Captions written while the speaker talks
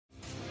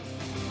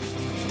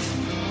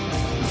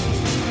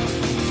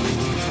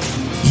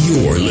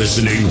You're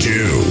listening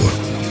to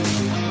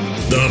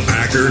the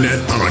Packernet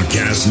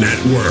Podcast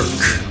Network.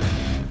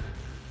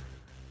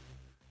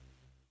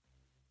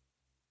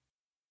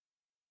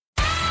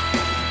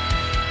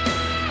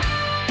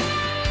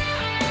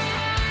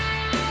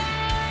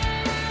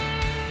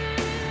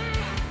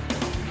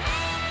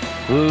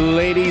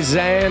 Ladies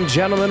and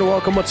gentlemen,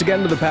 welcome once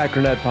again to the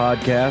Packernet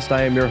Podcast.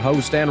 I am your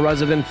host and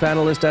resident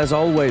fanalist, as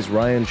always,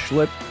 Ryan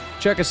Schlip.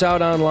 Check us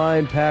out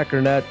online,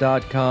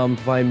 packernet.com.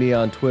 Find me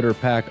on Twitter,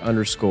 pack_daddy.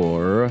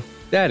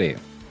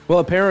 Well,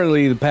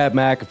 apparently the Pat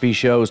McAfee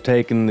show is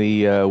taking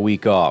the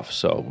week off,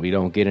 so we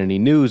don't get any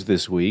news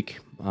this week.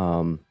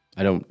 I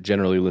don't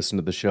generally listen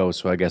to the show,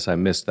 so I guess I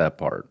missed that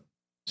part.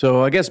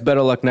 So I guess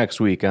better luck next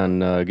week on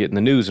getting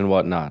the news and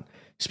whatnot.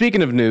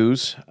 Speaking of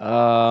news,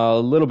 a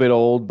little bit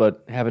old,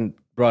 but haven't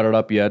brought it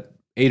up yet.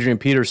 Adrian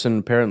Peterson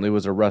apparently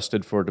was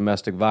arrested for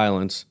domestic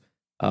violence.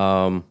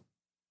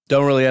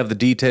 Don't really have the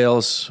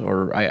details,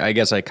 or I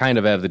guess I kind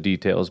of have the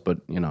details, but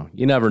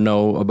you never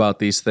know about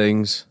these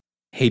things.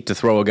 Hate to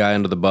throw a guy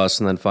under the bus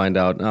and then find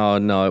out, oh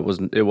no, it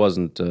wasn't, it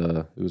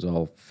was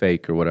all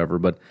fake or whatever.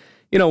 But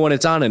when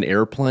it's on an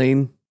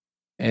airplane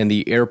and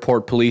the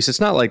airport police,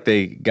 it's not like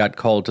they got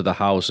called to the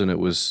house and it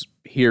was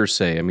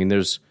hearsay. I mean,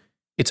 it's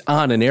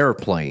on an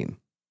airplane,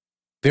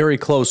 very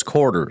close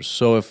quarters.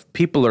 So if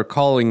people are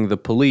calling the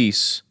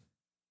police,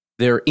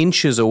 they're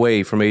inches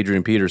away from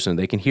Adrian Peterson.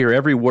 They can hear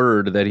every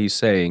word that he's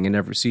saying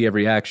and see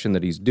every action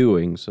that he's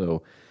doing.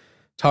 So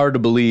it's hard to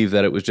believe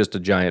that it was just a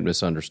giant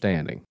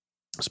misunderstanding,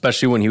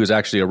 especially when he was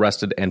actually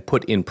arrested and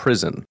put in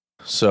prison.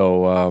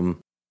 So,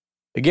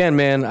 again,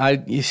 man, I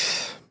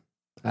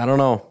don't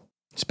know.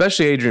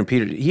 Especially Adrian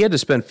Peterson. He had to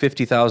spend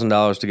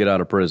 $50,000 to get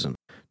out of prison.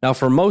 Now,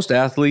 for most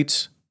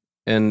athletes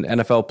and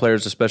NFL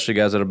players, especially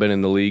guys that have been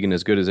in the league and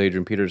as good as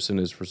Adrian Peterson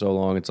is for so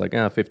long, it's like,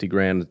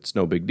 $50,000, it's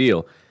no big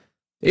deal.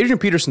 Adrian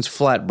Peterson's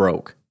flat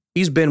broke.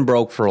 He's been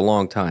broke for a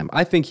long time.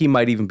 I think he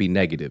might even be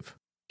negative.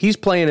 He's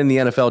playing in the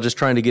NFL just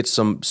trying to get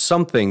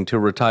something to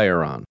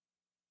retire on.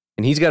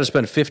 And he's got to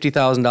spend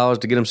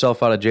 $50,000 to get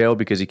himself out of jail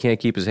because he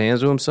can't keep his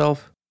hands to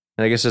himself.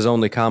 And I guess his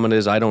only comment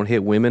is, I don't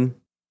hit women.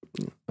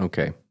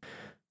 Okay.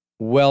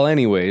 Well,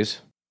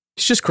 anyways,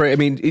 it's just crazy. I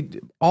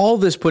mean, all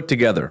this put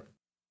together,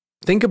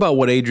 think about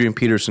what Adrian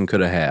Peterson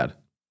could have had.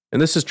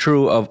 And this is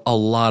true of a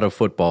lot of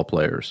football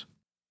players.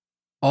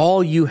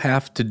 All you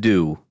have to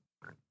do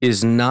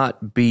is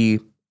not be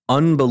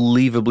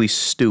unbelievably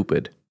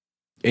stupid,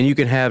 and you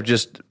can have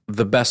just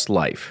the best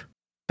life.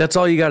 That's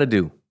all you got to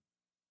do.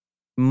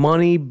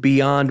 Money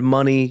beyond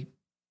money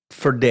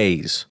for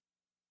days.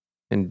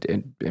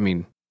 And I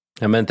mean,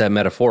 I meant that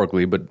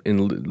metaphorically, but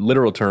in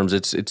literal terms,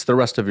 it's the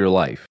rest of your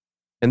life.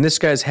 And this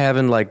guy's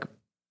having like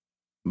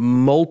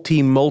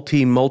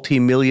multi-million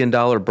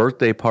dollar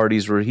birthday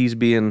parties where he's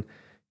being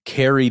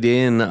carried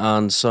in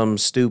on some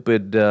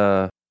stupid,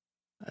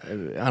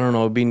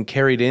 being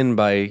carried in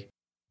by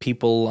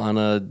people on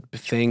a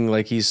thing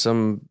like he's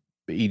some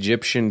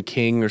Egyptian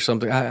king or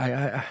something.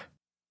 And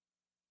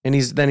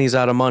he's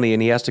out of money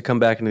and he has to come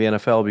back into the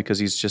NFL because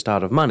he's just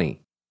out of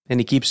money. And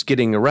he keeps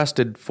getting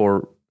arrested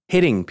for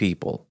hitting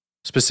people,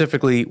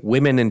 specifically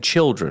women and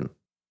children.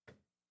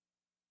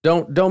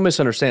 Don't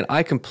misunderstand.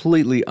 I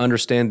completely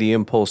understand the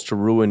impulse to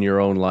ruin your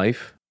own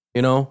life,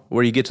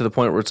 where you get to the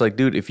point where it's like,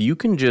 dude, if you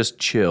can just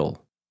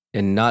chill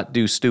and not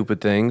do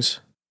stupid things,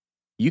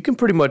 you can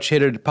pretty much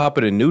pop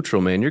it in neutral,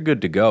 man. You're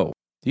good to go.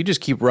 You just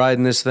keep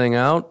riding this thing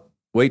out,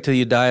 wait till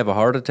you die of a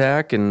heart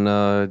attack, and,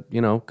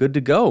 good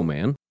to go,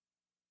 man.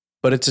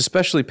 But it's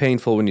especially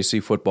painful when you see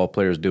football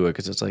players do it,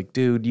 because it's like,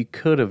 dude, you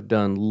could have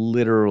done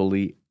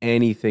literally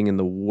anything in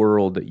the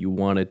world that you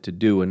wanted to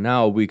do, and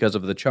now, because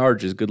of the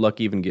charges, good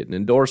luck even getting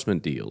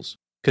endorsement deals.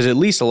 Because at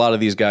least a lot of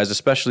these guys,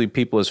 especially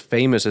people as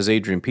famous as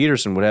Adrian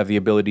Peterson, would have the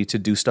ability to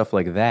do stuff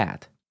like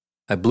that.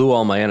 I blew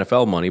all my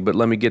NFL money, but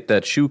let me get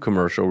that shoe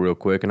commercial real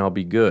quick and I'll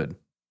be good.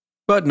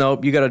 But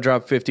nope, you got to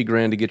drop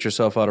 $50,000 to get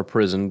yourself out of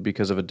prison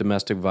because of a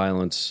domestic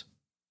violence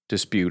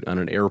dispute on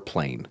an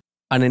airplane.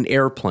 On an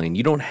airplane.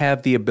 You don't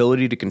have the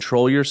ability to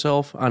control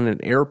yourself on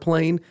an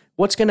airplane.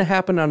 What's going to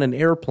happen on an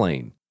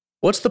airplane?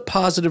 What's the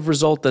positive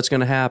result that's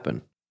going to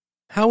happen?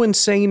 How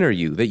insane are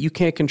you that you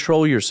can't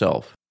control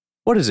yourself?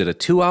 What is it, a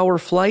 2-hour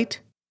flight?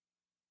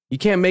 You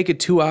can't make it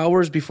 2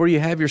 hours before you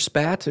have your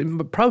spat? It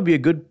would probably be a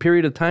good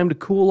period of time to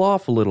cool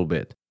off a little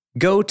bit.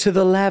 Go to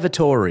the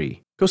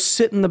lavatory. Go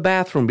sit in the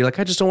bathroom. Be like,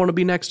 I just don't want to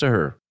be next to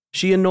her.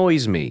 She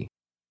annoys me.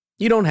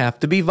 You don't have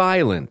to be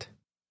violent.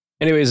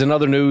 Anyways, in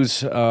other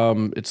news,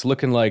 it's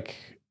looking like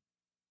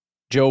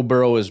Joe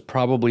Burrow is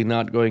probably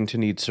not going to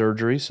need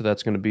surgery, so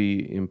that's going to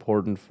be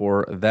important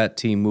for that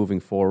team moving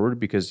forward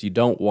because you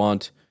don't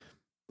want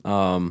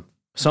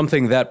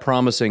something that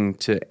promising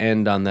to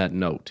end on that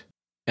note.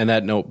 And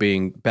that note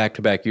being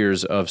back-to-back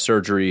years of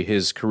surgery,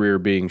 his career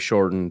being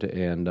shortened.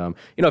 And,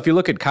 if you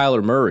look at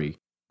Kyler Murray,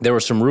 there were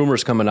some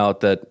rumors coming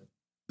out that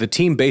the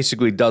team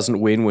basically doesn't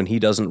win when he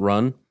doesn't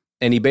run.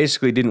 And he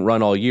basically didn't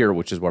run all year,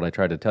 which is what I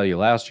tried to tell you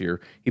last year.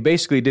 He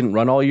basically didn't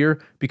run all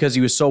year because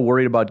he was so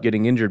worried about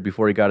getting injured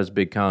before he got his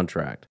big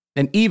contract.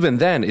 And even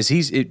then,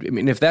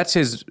 if that's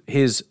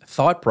his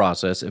thought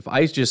process, if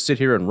I just sit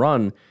here and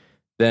run,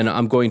 then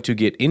I'm going to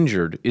get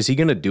injured. Is he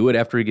going to do it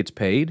after he gets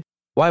paid?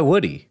 Why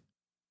would he?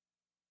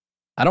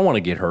 I don't want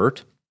to get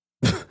hurt,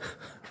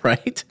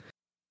 right?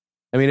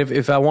 I mean,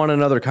 if I want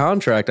another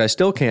contract, I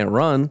still can't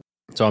run.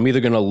 So I'm either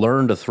going to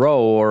learn to throw,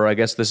 or I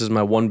guess this is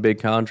my one big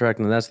contract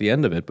and that's the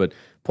end of it. But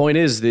point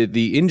is,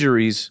 the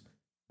injuries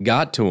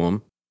got to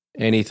him,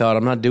 and he thought,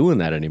 I'm not doing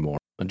that anymore.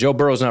 And Joe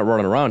Burrow's not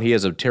running around. He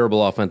has a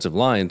terrible offensive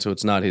line, so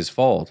it's not his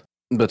fault.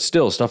 But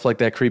still, stuff like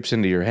that creeps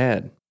into your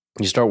head.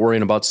 You start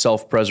worrying about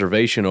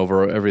self-preservation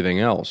over everything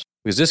else.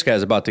 Because this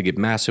guy's about to get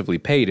massively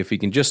paid if he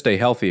can just stay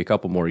healthy a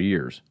couple more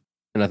years.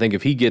 And I think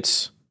if he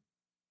gets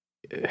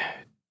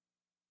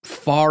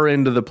far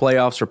into the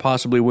playoffs or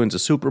possibly wins a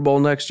Super Bowl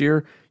next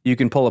year, you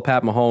can pull a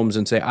Pat Mahomes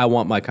and say, I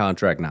want my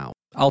contract now.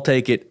 I'll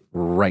take it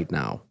right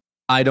now.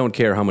 I don't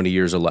care how many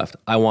years are left.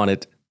 I want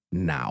it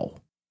now.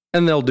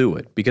 And they'll do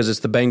it because it's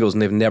the Bengals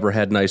and they've never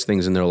had nice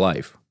things in their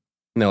life.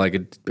 And they're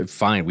like,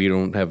 fine, we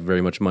don't have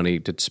very much money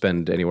to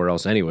spend anywhere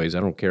else anyways. I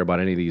don't care about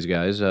any of these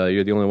guys.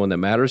 You're the only one that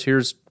matters.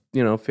 Here's,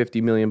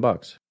 $50 million.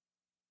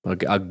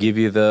 I'll give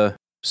you the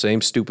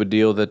same stupid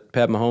deal that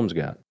Pat Mahomes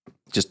got.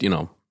 Just,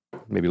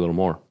 maybe a little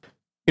more.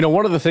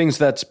 One of the things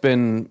that's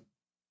been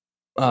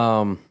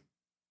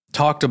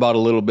talked about a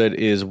little bit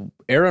is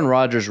Aaron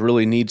Rodgers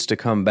really needs to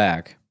come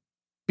back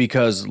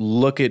because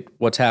look at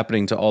what's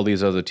happening to all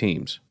these other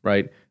teams,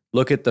 right?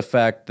 Look at the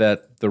fact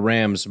that the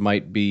Rams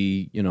might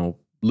be,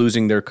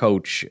 losing their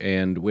coach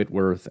and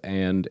Whitworth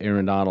and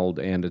Aaron Donald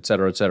and et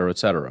cetera, et cetera, et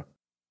cetera.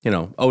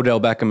 Odell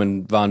Beckham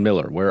and Von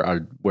Miller, where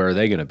are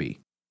they going to be?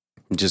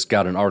 Just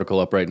got an article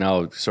up right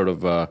now, sort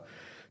of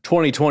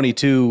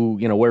 2022,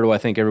 where do I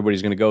think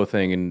everybody's going to go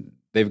thing, and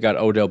they've got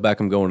Odell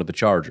Beckham going to the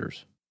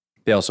Chargers.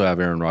 They also have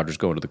Aaron Rodgers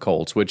going to the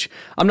Colts, which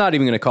I'm not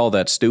even going to call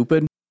that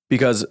stupid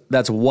because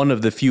that's one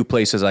of the few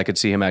places I could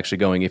see him actually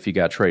going if he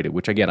got traded,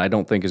 which, again, I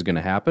don't think is going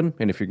to happen.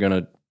 And if you're going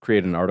to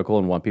create an article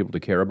and want people to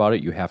care about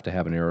it, you have to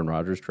have an Aaron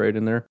Rodgers trade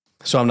in there.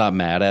 So I'm not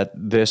mad at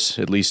this.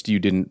 At least you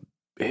didn't.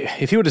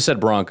 If you would have said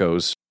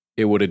Broncos,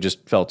 it would have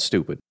just felt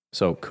stupid.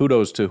 So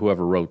kudos to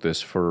whoever wrote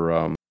this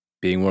for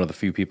being one of the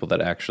few people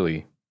that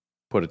actually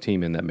put a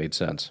team in that made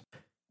sense.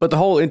 But the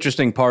whole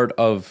interesting part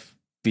of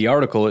the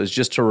article is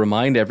just to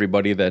remind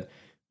everybody that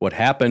what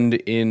happened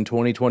in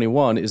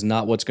 2021 is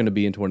not what's going to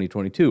be in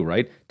 2022,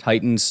 right?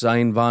 Titans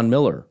signed Von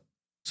Miller.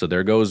 So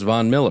there goes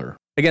Von Miller.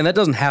 Again, that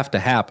doesn't have to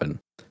happen.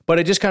 But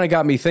it just kind of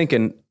got me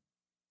thinking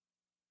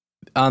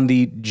on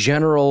the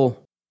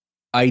general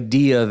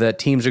idea that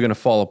teams are going to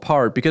fall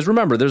apart. Because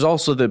remember, there's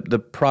also the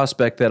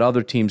prospect that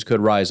other teams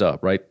could rise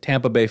up, right?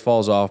 Tampa Bay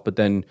falls off, but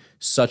then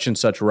such and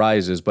such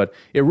rises. But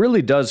it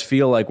really does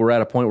feel like we're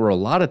at a point where a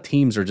lot of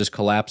teams are just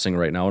collapsing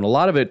right now. And a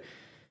lot of it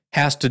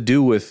has to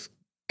do with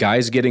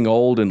guys getting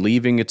old and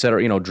leaving, et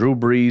cetera. Drew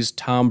Brees,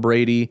 Tom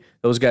Brady,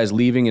 those guys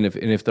leaving. And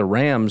if the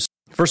Rams,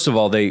 first of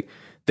all, they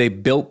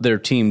built their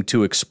team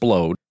to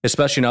explode,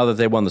 especially now that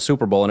they won the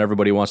Super Bowl and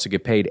everybody wants to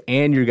get paid,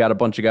 and you got a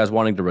bunch of guys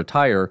wanting to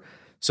retire.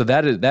 So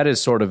that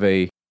is sort of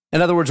in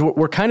other words,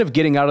 we're kind of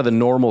getting out of the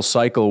normal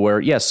cycle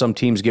where, yes, some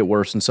teams get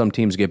worse and some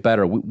teams get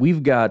better.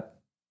 We've got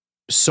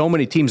so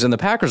many teams, and the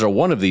Packers are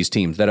one of these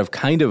teams that have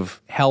kind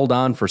of held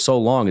on for so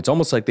long. It's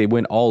almost like they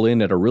went all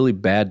in at a really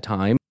bad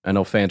time. I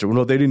know fans are,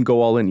 no, they didn't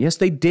go all in. Yes,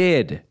 they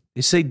did.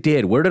 Yes, they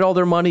did. Where did all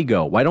their money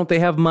go? Why don't they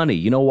have money?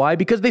 You know why?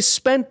 Because they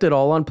spent it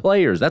all on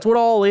players. That's what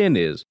all in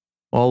is.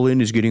 All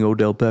in is getting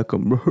Odell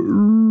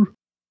Beckham.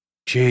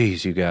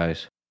 Jeez, you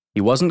guys.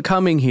 He wasn't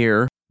coming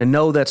here. And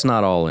no, that's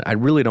not all in. I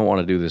really don't want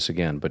to do this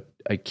again, but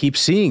I keep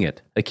seeing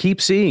it.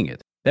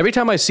 Every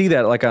time I see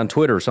that, like on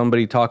Twitter,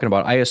 somebody talking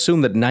about, I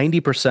assume that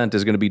 90%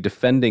 is going to be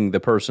defending the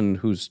person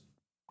who's,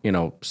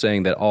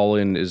 saying that all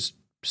in is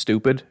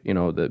stupid,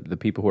 the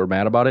people who are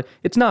mad about it.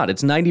 It's not.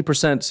 It's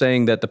 90%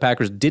 saying that the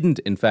Packers didn't,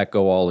 in fact,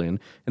 go all in,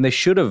 and they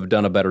should have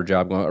done a better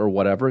job going, or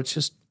whatever. It's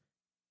just,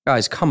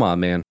 guys, come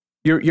on, man.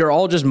 You're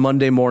all just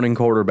Monday morning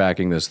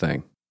quarterbacking this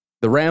thing.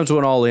 The Rams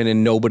went all in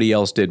and nobody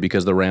else did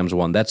because the Rams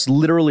won. That's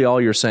literally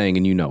all you're saying,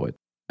 and you know it.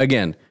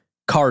 Again,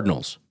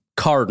 Cardinals.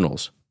 Talk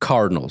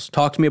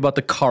to me about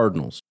the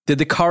Cardinals. Did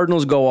the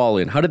Cardinals go all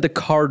in? How did the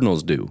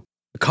Cardinals do?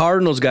 The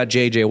Cardinals got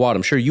J.J. Watt.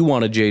 I'm sure you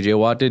wanted J.J.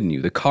 Watt, didn't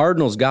you? The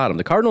Cardinals got him.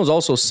 The Cardinals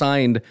also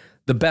signed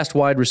the best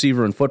wide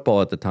receiver in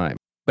football at the time.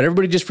 But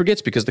everybody just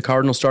forgets because the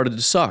Cardinals started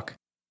to suck.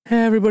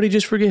 Everybody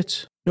just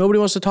forgets. Nobody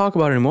wants to talk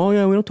about it anymore. Oh,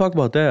 yeah, we don't talk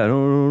about that.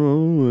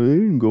 Oh, they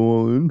didn't go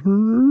all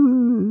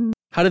in.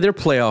 How did their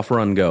playoff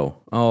run go?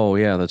 Oh,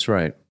 yeah, that's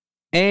right.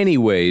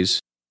 Anyways,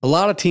 a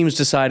lot of teams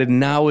decided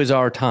now is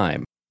our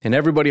time. And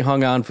everybody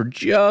hung on for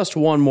just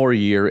one more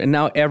year, and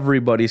now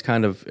everybody's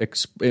kind of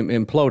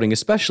imploding,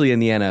 especially in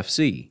the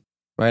NFC,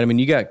 right? I mean,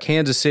 you got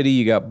Kansas City,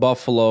 you got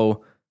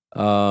Buffalo,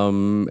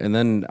 and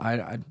then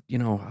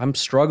I'm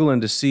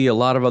struggling to see a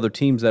lot of other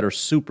teams that are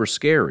super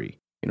scary.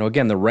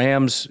 Again, the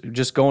Rams,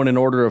 just going in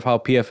order of how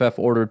PFF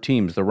ordered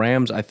teams, the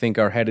Rams, I think,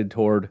 are headed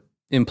toward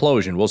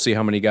implosion. We'll see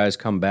how many guys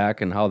come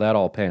back and how that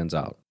all pans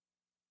out.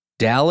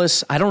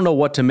 Dallas, I don't know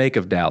what to make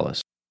of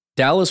Dallas.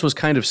 Dallas was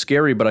kind of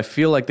scary, but I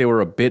feel like they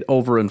were a bit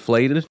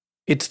overinflated.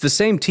 It's the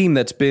same team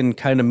that's been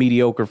kind of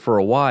mediocre for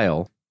a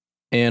while,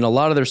 and a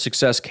lot of their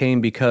success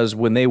came because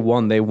when they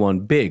won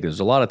big. There's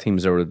a lot of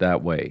teams that were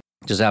that way,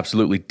 just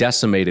absolutely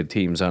decimated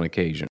teams on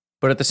occasion.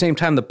 But at the same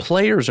time, the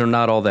players are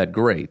not all that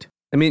great.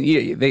 I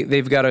mean,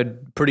 they've got a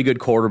pretty good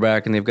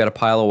quarterback, and they've got a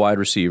pile of wide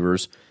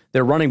receivers.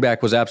 Their running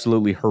back was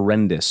absolutely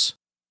horrendous.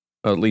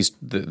 At least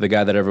the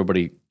guy that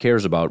everybody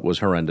cares about was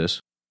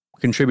horrendous.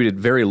 Contributed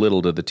very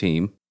little to the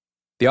team.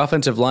 The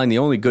offensive line, the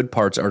only good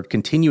parts are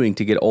continuing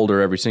to get older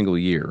every single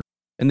year.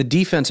 And the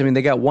defense, I mean,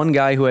 they got one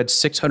guy who had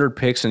 600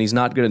 picks, and he's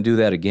not going to do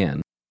that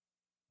again.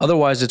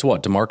 Otherwise, it's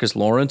what? DeMarcus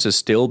Lawrence is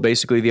still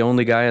basically the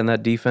only guy on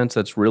that defense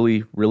that's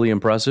really, really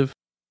impressive.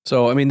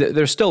 So, I mean,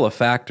 there's still a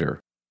factor.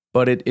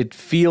 But it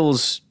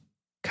feels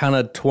kind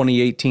of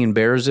 2018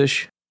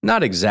 Bears-ish.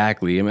 Not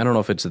exactly. I mean, I don't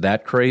know if it's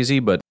that crazy,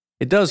 but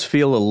it does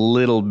feel a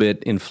little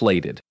bit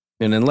inflated.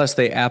 And unless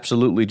they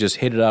absolutely just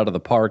hit it out of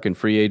the park in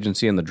free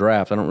agency and the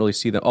draft, I don't really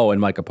see them. Oh,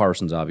 and Micah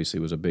Parsons obviously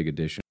was a big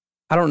addition.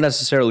 I don't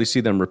necessarily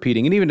see them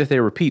repeating. And even if they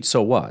repeat,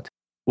 so what?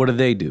 What do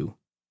they do?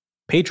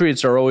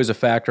 Patriots are always a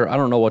factor. I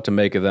don't know what to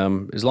make of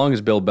them. As long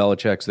as Bill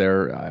Belichick's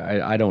there,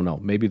 I don't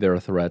know. Maybe they're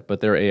a threat, but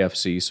they're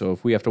AFC. So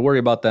if we have to worry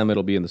about them,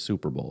 it'll be in the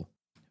Super Bowl.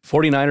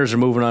 49ers are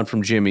moving on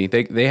from Jimmy.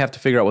 They have to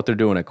figure out what they're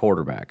doing at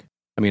quarterback.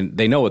 I mean,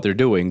 they know what they're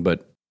doing,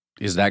 but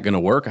is that going to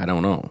work? I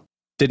don't know.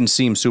 Didn't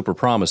seem super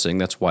promising.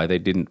 That's why they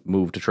didn't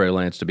move to Trey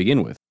Lance to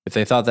begin with. If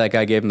they thought that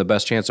guy gave them the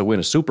best chance to win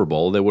a Super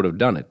Bowl, they would have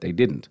done it. They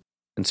didn't.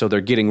 And so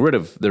they're getting rid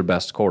of their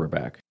best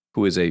quarterback,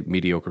 who is a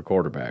mediocre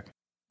quarterback.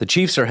 The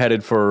Chiefs are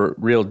headed for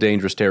real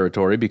dangerous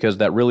territory because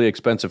that really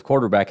expensive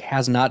quarterback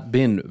has not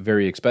been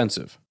very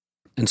expensive.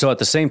 And so at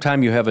the same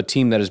time, you have a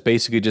team that is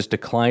basically just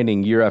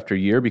declining year after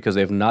year because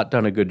they've not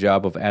done a good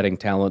job of adding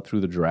talent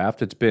through the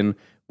draft. It's been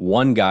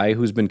one guy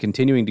who's been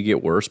continuing to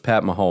get worse,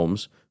 Pat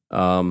Mahomes.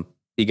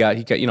 He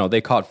got,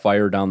 they caught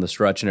fire down the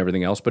stretch and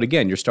everything else. But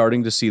again, you're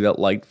starting to see that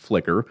light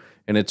flicker,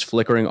 and it's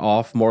flickering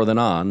off more than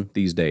on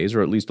these days,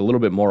 or at least a little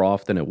bit more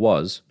off than it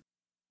was.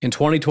 In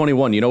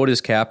 2021, you know what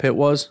his cap hit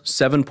was?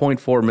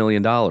 $7.4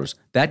 million.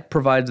 That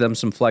provides them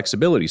some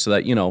flexibility so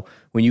that,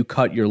 when you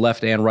cut your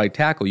left and right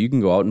tackle, you can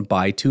go out and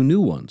buy two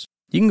new ones.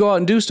 You can go out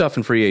and do stuff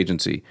in free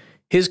agency.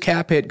 His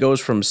cap hit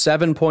goes from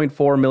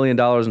 $7.4 million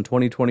in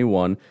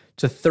 2021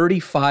 to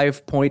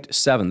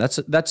 $35.7 million.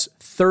 That's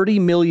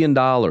 $30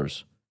 million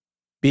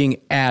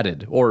being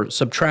added or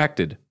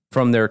subtracted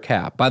from their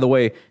cap. By the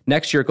way,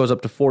 next year it goes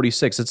up to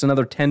 46. It's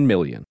another $10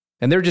 million.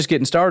 And they're just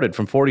getting started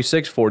from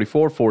 46,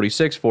 44,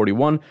 46,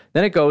 41.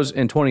 Then it goes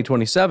in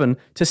 2027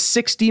 to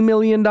 $60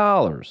 million.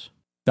 I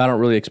don't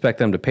really expect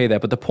them to pay that,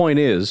 but the point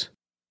is,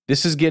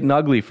 this is getting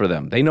ugly for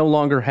them. They no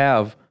longer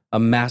have a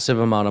massive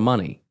amount of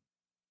money.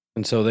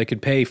 And so they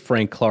could pay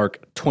Frank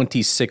Clark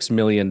 $26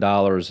 million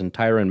and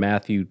Tyrann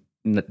Mathieu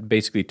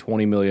basically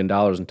 $20 million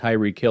and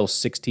Tyreek Hill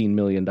 $16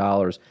 million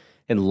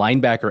and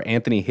linebacker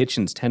Anthony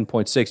Hitchens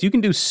 $10.6 million. You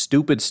can do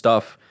stupid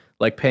stuff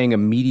like paying a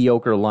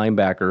mediocre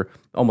linebacker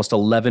almost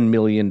 $11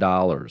 million.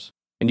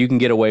 And you can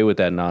get away with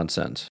that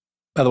nonsense.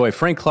 By the way,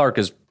 Frank Clark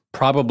is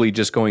probably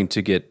just going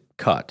to get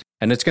cut.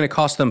 And it's going to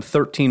cost them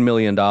 $13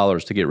 million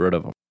to get rid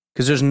of him.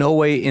 Because there's no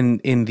way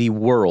in the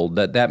world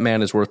that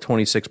man is worth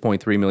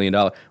 $26.3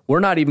 million. We're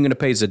not even going to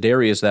pay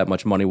Za'Darius that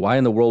much money. Why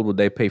in the world would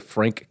they pay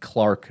Frank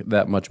Clark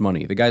that much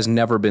money? The guy's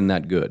never been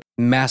that good.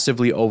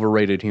 Massively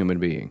overrated human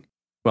being.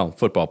 Well,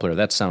 football player,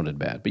 that sounded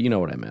bad, but you know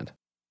what I meant.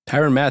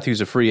 Tyrann Mathieu's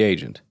a free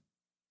agent.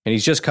 And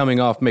he's just coming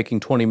off making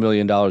 $20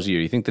 million a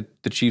year. You think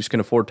that the Chiefs can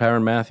afford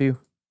Tyrann Mathieu?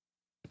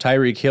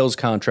 Tyreek Hill's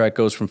contract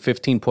goes from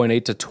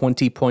 15.8 to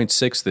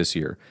 20.6 this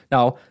year.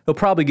 Now, he'll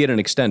probably get an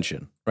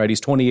extension, right? He's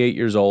 28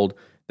 years old.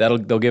 They'll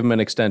give him an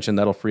extension.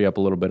 That'll free up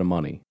a little bit of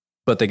money.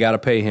 But they got to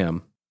pay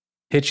him.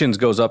 Hitchens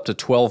goes up to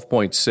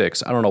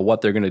 12.6. I don't know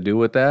what they're going to do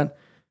with that.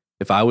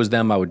 If I was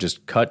them, I would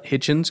just cut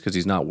Hitchens because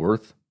he's not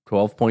worth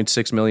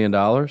 $12.6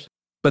 million.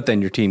 But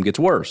then your team gets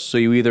worse. So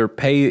you either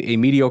pay a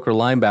mediocre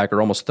linebacker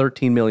almost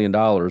 $13 million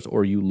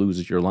or you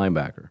lose your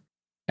linebacker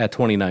at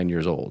 29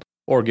 years old.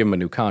 Or give him a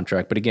new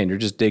contract. But again, you're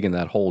just digging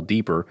that hole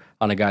deeper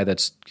on a guy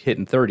that's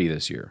hitting 30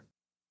 this year.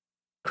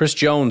 Chris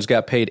Jones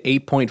got paid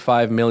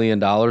 $8.5 million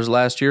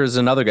last year.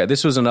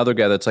 This was another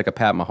guy that's like a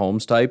Pat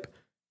Mahomes type.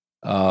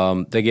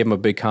 They gave him a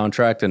big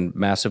contract and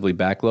massively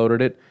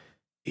backloaded it.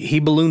 He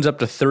balloons up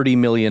to $30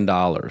 million.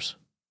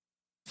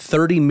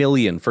 $30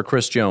 million for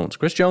Chris Jones.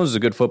 Chris Jones is a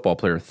good football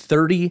player.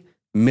 $30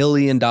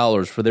 million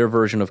for their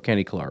version of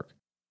Kenny Clark.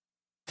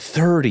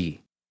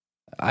 30.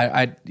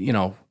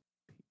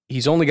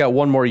 He's only got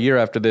one more year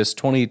after this,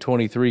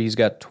 2023. He's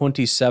got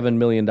 $27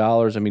 million.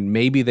 I mean,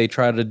 maybe they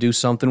try to do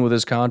something with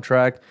his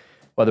contract,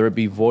 whether it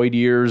be void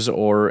years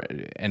or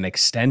an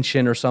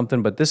extension or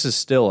something, but this is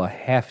still a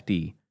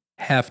hefty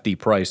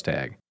price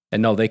tag.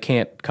 And no, they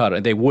can't cut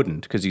it. They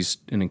wouldn't because he's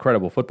an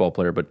incredible football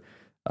player, but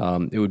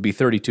it would be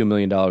 $32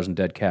 million in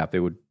dead cap. It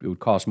would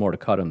cost more to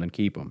cut him than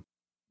keep him.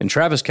 And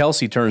Travis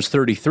Kelce turns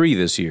 33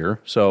 this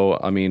year. So,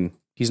 I mean,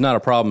 he's not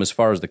a problem as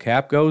far as the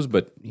cap goes,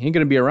 but he ain't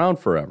going to be around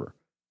forever.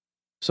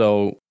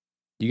 So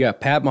you got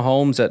Pat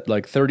Mahomes at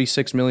like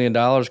 $36 million,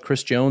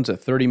 Chris Jones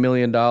at $30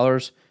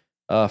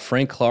 million,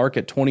 Frank Clark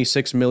at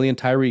 $26 million,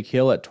 Tyreek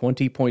Hill at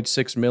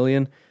 $20.6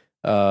 million,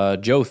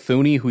 Joe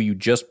Thuney, who you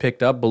just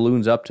picked up,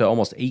 balloons up to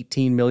almost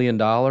 $18 million.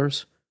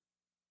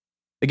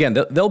 Again,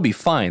 they'll be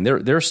fine.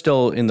 They're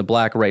still in the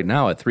black right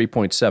now at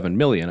 $3.7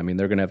 million. I mean,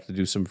 they're going to have to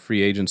do some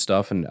free agent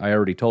stuff, and I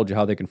already told you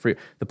how they can free.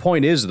 The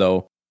point is,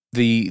 though,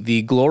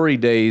 the glory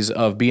days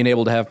of being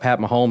able to have Pat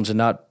Mahomes and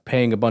not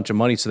paying a bunch of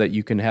money so that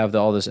you can have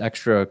all this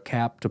extra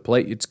cap to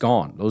play, it's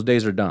gone. Those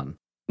days are done.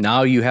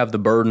 Now you have the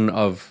burden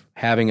of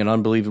having an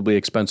unbelievably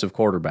expensive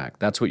quarterback.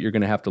 That's what you're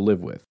going to have to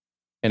live with.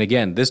 And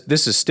again,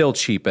 this is still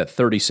cheap at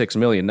 $36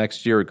 million.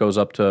 Next year it goes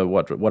up to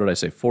what did I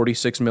say?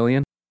 $46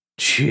 million?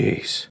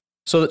 Jeez.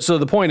 So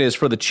the point is,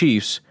 for the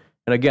Chiefs,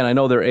 and again, I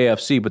know they're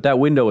AFC, but that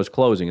window is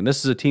closing. And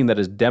this is a team that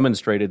has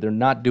demonstrated they're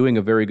not doing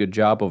a very good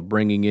job of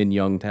bringing in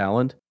young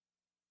talent.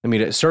 I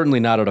mean, it's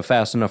certainly not at a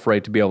fast enough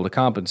rate to be able to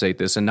compensate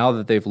this. And now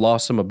that they've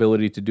lost some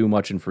ability to do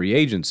much in free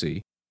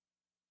agency,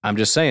 I'm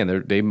just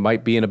saying they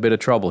might be in a bit of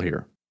trouble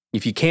here.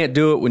 If you can't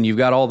do it when you've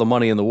got all the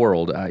money in the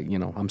world,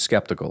 I'm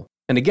skeptical.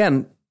 And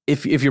again,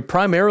 if you're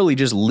primarily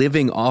just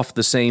living off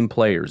the same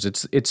players,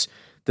 it's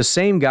the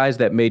same guys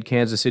that made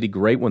Kansas City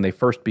great when they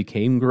first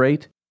became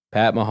great.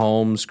 Pat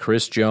Mahomes,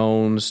 Chris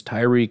Jones,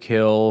 Tyreek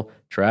Hill,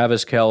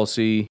 Travis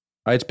Kelce.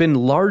 It's been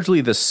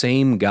largely the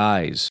same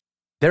guys.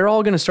 They're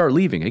all going to start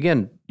leaving.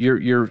 Again,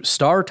 your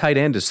star tight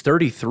end is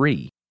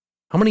 33.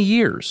 How many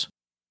years?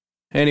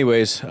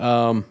 Anyways,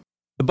 the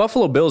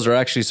Buffalo Bills are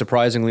actually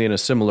surprisingly in a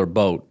similar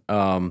boat.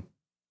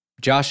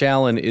 Josh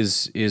Allen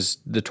is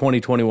the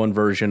 2021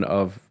 version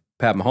of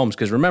Pat Mahomes,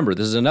 because remember,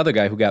 this is another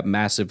guy who got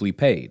massively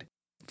paid.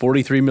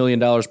 $43 million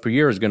per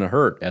year is going to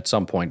hurt at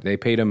some point. They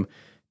paid him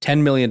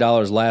 $10 million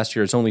last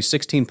year. It's only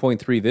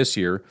 $16.3 this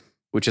year,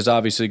 which is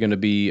obviously going to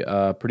be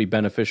pretty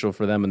beneficial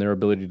for them and their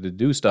ability to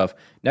do stuff.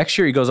 Next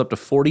year, he goes up to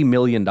 $40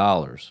 million.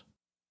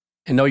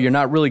 And no, you're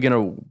not really going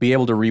to be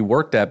able to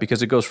rework that,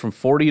 because it goes from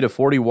 40 to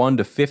 41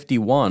 to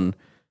 51.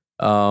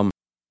 And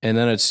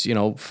then it's,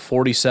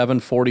 47,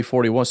 40,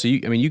 41. So,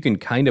 you can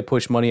kind of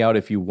push money out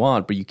if you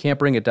want, but you can't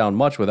bring it down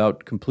much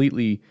without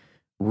completely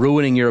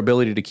ruining your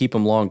ability to keep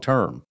them long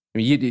term. I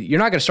mean, you're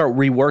not going to start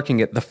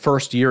reworking it the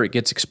first year it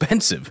gets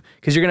expensive,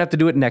 because you're going to have to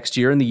do it next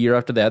year and the year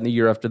after that and the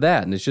year after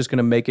that. And it's just going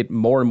to make it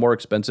more and more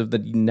expensive the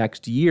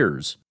next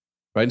years,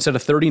 right? Instead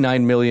of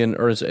 $39 million,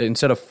 or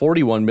instead of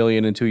 $41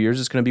 million in 2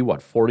 years, it's going to be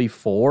what,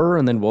 44?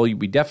 And then, well,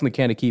 we definitely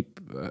can't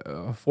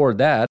afford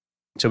that.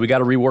 So we got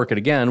to rework it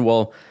again.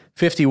 Well,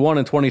 51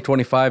 in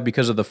 2025,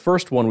 because of the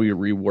first one we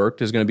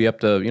reworked, is going to be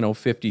up to,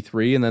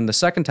 53. And then the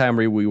second time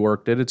we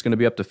reworked it, it's going to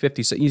be up to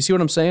 56. You see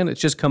what I'm saying?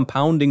 It's just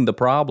compounding the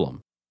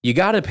problem. You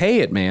got to pay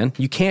it, man.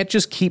 You can't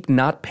just keep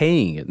not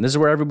paying it. And this is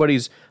where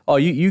everybody's,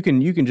 you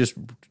can just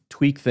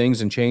tweak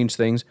things and change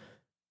things.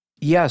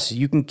 Yes,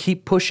 you can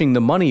keep pushing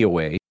the money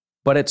away,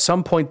 but at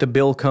some point the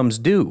bill comes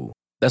due.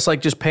 That's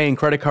like just paying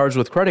credit cards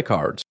with credit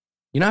cards.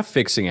 You're not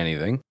fixing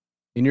anything,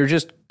 and you're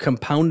just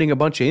compounding a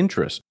bunch of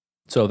interest.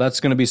 So that's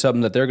going to be something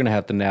that they're going to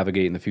have to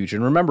navigate in the future.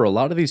 And remember, a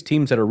lot of these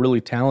teams that are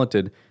really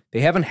talented, they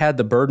haven't had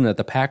the burden that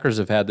the Packers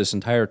have had this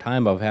entire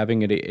time of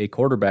having a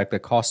quarterback that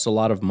costs a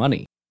lot of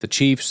money. The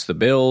Chiefs, the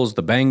Bills,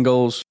 the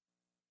Bengals.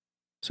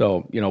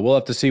 So, we'll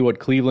have to see what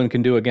Cleveland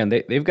can do. Again,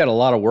 they've got a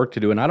lot of work to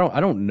do, and I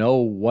don't know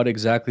what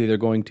exactly they're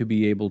going to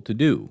be able to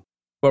do.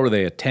 What were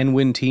they, a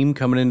 10-win team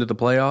coming into the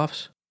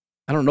playoffs?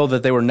 I don't know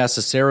that they were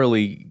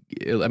necessarily,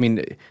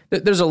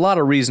 there's a lot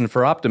of reason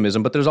for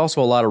optimism, but there's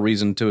also a lot of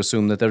reason to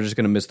assume that they're just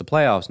going to miss the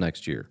playoffs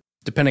next year.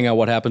 Depending on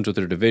what happens with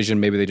their division,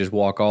 maybe they just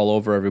walk all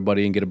over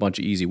everybody and get a bunch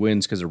of easy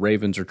wins because the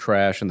Ravens are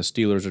trash and the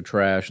Steelers are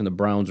trash and the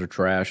Browns are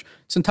trash.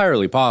 It's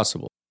entirely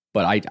possible.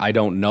 But I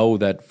don't know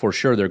that for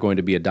sure they're going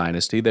to be a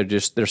dynasty.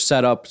 They're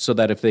set up so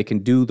that if they can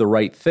do the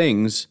right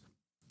things,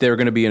 they're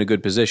going to be in a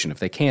good position. If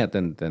they can't,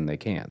 then they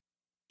can't.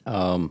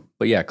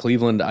 But yeah,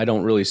 Cleveland, I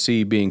don't really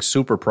see being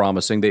super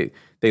promising.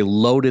 They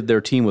loaded their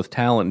team with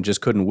talent and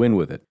just couldn't win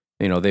with it.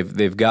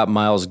 They've got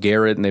Myles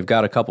Garrett and they've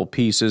got a couple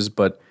pieces,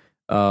 but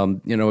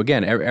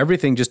again,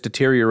 everything just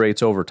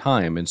deteriorates over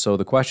time. And so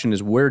the question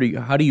is,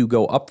 how do you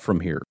go up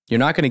from here? You're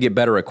not going to get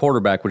better at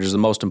quarterback, which is the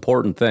most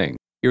important thing.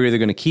 You're either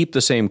going to keep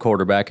the same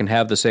quarterback and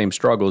have the same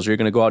struggles, or you're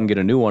going to go out and get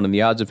a new one, and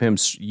the odds of him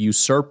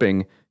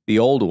usurping the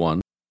old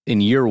one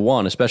in year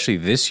one, especially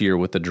this year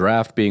with the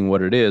draft being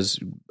what it is,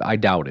 I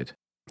doubt it.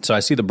 So I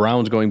see the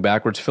Browns going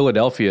backwards.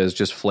 Philadelphia is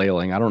just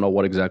flailing. I don't know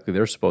what exactly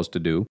they're supposed to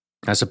do.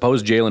 I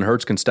suppose Jalen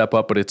Hurts can step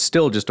up, but it's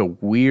still just a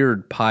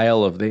weird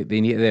pile of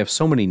they have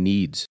so many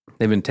needs.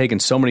 They've been taking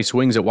so many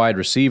swings at wide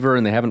receiver,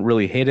 and they haven't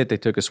really hit it. They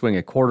took a swing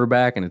at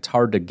quarterback, and it's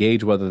hard to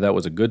gauge whether that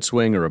was a good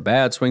swing or a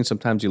bad swing.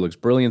 Sometimes he looks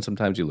brilliant.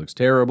 Sometimes he looks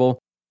terrible.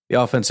 The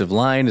offensive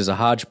line is a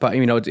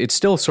hodgepodge. It's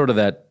still sort of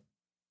that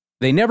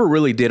they never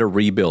really did a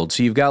rebuild.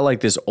 So you've got like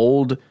this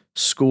old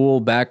school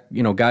back,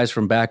 guys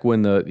from back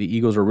when the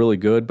Eagles were really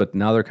good, but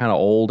now they're kind of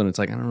old, and it's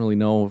like, I don't really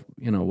know,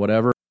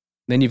 whatever.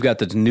 Then you've got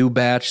the new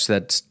batch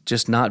that's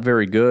just not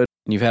very good.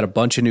 and you've had a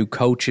bunch of new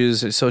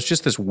coaches. So it's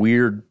just this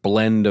weird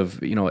blend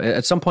of,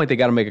 at some point they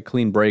got to make a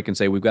clean break and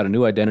say, we've got a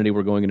new identity,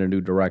 we're going in a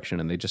new direction,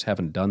 and they just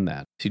haven't done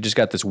that. So you just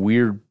got this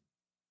weird,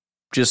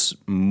 just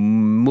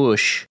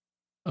mush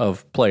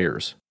of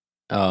players.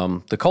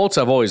 The Colts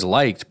I've always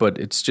liked, but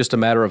it's just a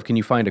matter of, can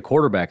you find a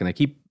quarterback? And they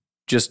keep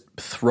just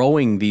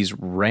throwing these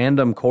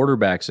random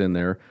quarterbacks in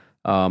there.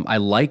 I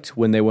liked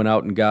when they went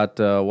out and got,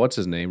 what's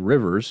his name,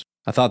 Rivers.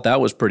 I thought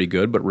that was pretty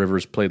good, but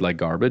Rivers played like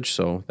garbage,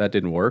 so that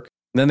didn't work.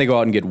 And then they go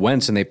out and get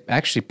Wentz, and they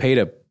actually paid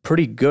a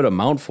pretty good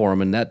amount for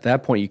him. And at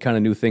that point, you kind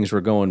of knew things were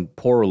going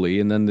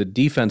poorly. And then the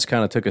defense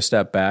kind of took a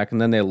step back,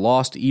 and then they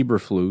lost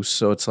Eberflus.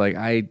 So it's like,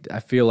 I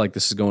feel like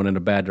this is going in a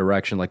bad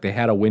direction. Like they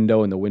had a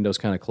window, and the window's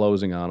kind of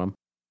closing on them.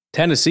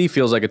 Tennessee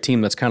feels like a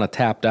team that's kind of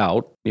tapped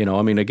out.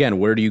 Again,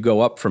 where do you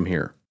go up from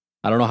here?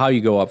 I don't know how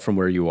you go up from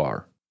where you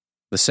are.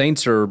 The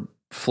Saints are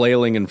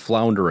flailing and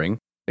floundering.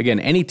 Again,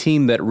 any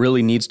team that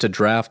really needs to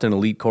draft an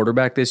elite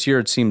quarterback this year,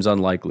 it seems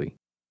unlikely.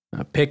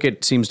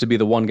 Pickett seems to be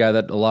the one guy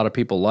that a lot of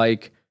people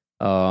like.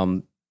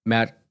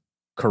 Matt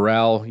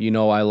Corral,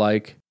 I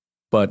like.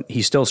 But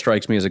he still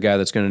strikes me as a guy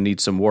that's going to need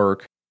some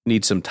work,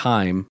 need some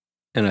time.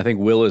 And I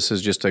think Willis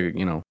is just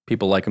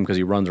people like him because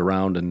he runs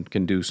around and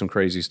can do some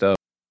crazy stuff.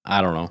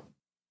 I don't know.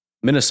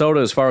 Minnesota,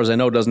 as far as I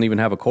know, doesn't even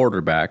have a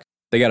quarterback.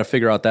 They got to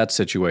figure out that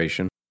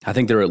situation. I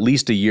think they're at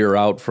least a year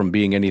out from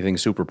being anything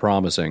super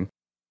promising.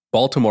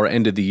 Baltimore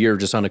ended the year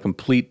just on a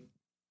complete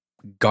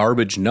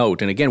garbage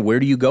note. And again, where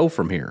do you go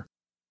from here?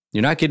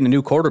 You're not getting a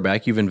new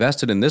quarterback. You've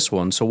invested in this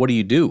one. So what do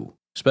you do?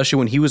 Especially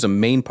when he was a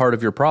main part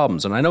of your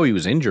problems. And I know he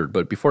was injured,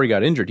 but before he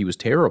got injured, he was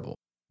terrible.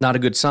 Not a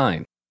good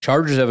sign.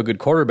 Chargers have a good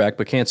quarterback,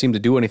 but can't seem to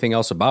do anything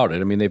else about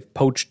it. I mean, they've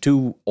poached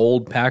 2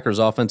 old Packers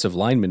offensive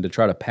linemen to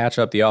try to patch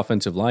up the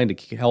offensive line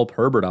to help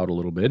Herbert out a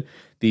little bit.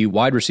 The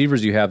wide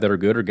receivers you have that are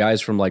good are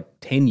guys from like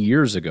 10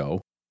 years ago.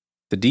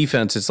 The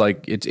defense, it's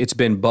like it's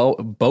been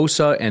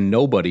Bosa and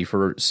nobody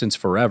since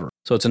forever.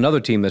 So it's another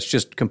team that's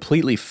just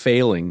completely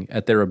failing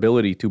at their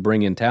ability to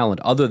bring in talent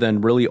other than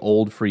really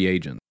old free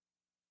agents.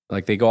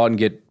 Like they go out and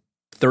get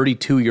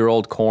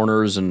 32-year-old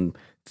corners and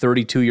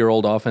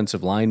 32-year-old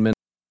offensive linemen.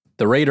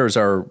 The Raiders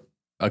are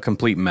a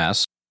complete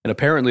mess. And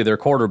apparently their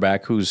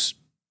quarterback, the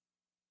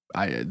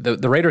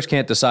Raiders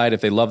can't decide if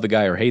they love the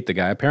guy or hate the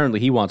guy. Apparently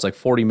he wants like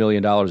 $40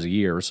 million a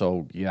year.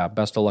 So yeah,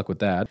 best of luck with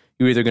that.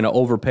 You're either going to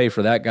overpay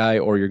for that guy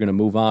or you're going to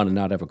move on and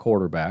not have a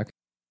quarterback.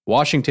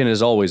 Washington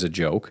is always a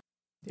joke.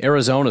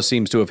 Arizona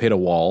seems to have hit a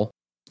wall.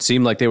 It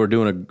seemed like they were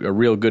doing a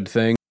real good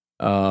thing.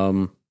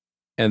 And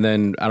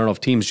then I don't know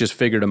if teams just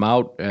figured them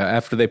out.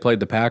 After they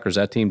played the Packers,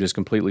 that team just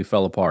completely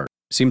fell apart.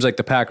 Seems like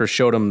the Packers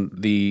showed them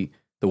the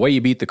way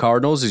you beat the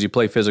Cardinals is you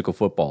play physical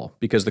football,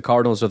 because the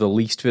Cardinals are the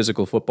least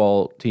physical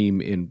football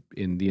team in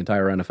the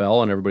entire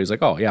NFL, and everybody's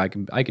like, oh, yeah,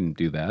 I can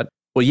do that.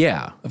 Well,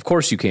 yeah, of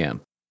course you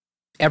can.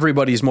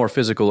 Everybody's more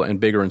physical and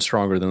bigger and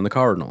stronger than the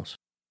Cardinals.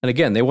 And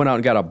again, they went out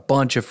and got a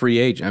bunch of free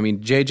agents. I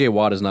mean, J.J.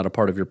 Watt is not a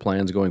part of your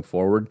plans going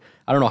forward.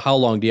 I don't know how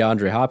long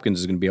DeAndre Hopkins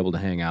is going to be able to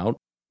hang out.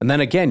 And then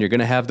again, you're going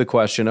to have the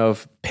question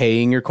of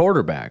paying your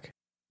quarterback.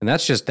 And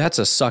that's a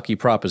sucky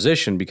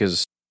proposition,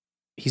 because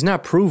he's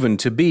not proven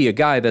to be a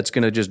guy that's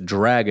going to just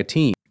drag a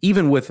team.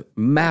 Even with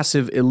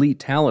massive elite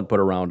talent put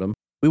around him,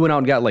 we went out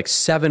and got like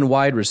 7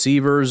 wide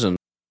receivers, and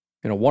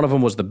one of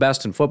them was the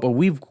best in football.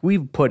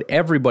 We've put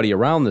everybody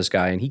around this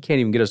guy, and he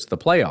can't even get us to the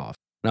playoff.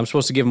 And I'm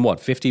supposed to give him,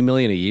 $50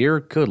 million a year?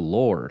 Good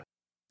Lord.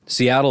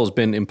 Seattle has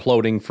been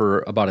imploding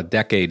for about a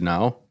decade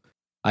now.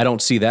 I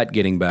don't see that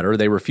getting better.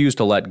 They refuse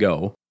to let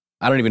go.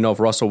 I don't even know if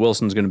Russell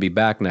Wilson's going to be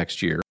back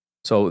next year.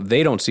 So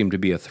they don't seem to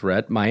be a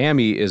threat.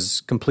 Miami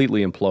is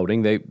completely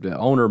imploding. The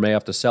owner may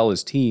have to sell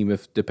his team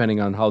depending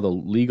on how the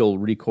legal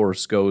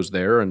recourse goes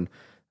there. And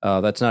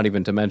that's not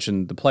even to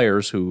mention the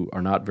players, who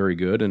are not very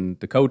good, and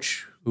the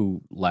coach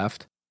who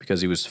left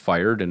because he was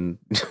fired, and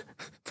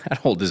that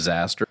whole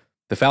disaster.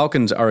 The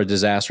Falcons are a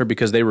disaster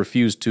because they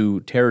refused to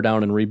tear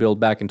down and rebuild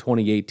back in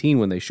 2018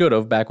 when they should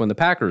have, back when the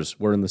Packers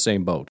were in the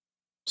same boat.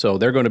 So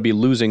they're going to be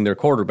losing their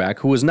quarterback,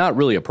 who is not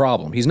really a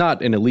problem. He's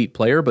not an elite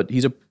player, but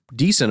he's a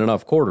decent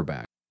enough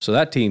quarterback. So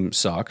that team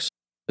sucks.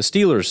 The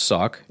Steelers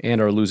suck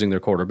and are losing their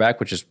quarterback,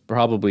 which is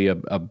probably a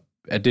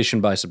addition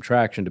by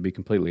subtraction, to be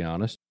completely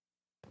honest.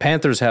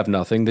 Panthers have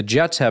nothing. The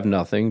Jets have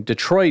nothing.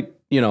 Detroit,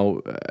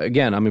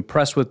 again, I'm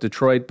impressed with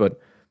Detroit, but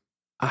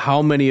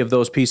how many of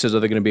those pieces are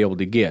they going to be able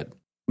to get?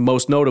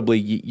 Most notably,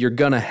 you're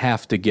going to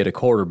have to get a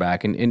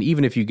quarterback. And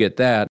even if you get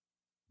that,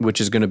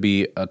 which is going to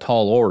be a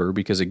tall order,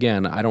 because,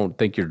 again, I don't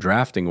think you're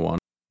drafting one.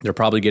 They're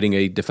probably getting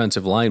a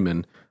defensive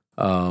lineman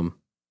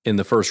in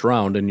the first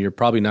round, and you're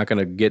probably not going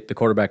to get the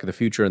quarterback of the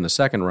future in the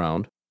second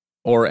round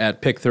or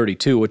at pick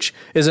 32, which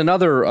is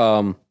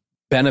another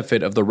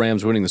benefit of the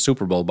Rams winning the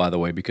Super Bowl, by the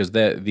way, because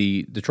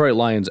the Detroit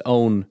Lions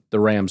own the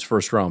Rams'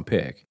 first-round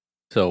pick.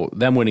 So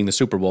them winning the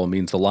Super Bowl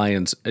means the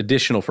Lions'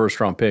 additional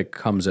first-round pick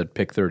comes at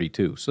pick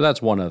 32. So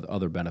that's one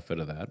other benefit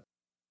of that.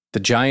 The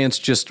Giants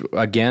just,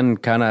 again,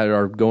 kind of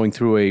are going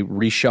through a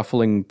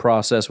reshuffling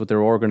process with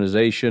their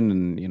organization,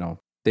 and,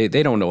 they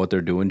don't know what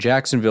they're doing.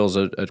 Jacksonville's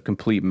a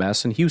complete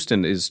mess, and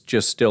Houston is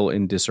just still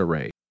in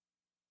disarray.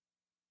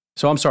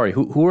 So I'm sorry,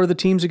 who are the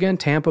teams again?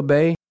 Tampa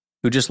Bay,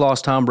 who just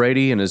lost Tom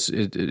Brady and is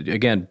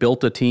again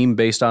built a team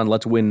based on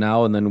let's win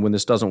now, and then when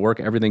this doesn't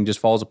work, everything just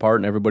falls apart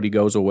and everybody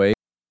goes away.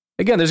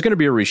 Again, there's going to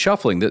be a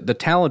reshuffling. The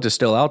talent is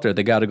still out there.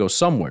 They got to go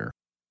somewhere.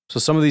 So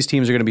some of these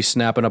teams are going to be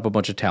snapping up a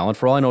bunch of talent.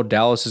 For all I know,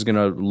 Dallas is going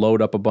to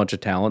load up a bunch of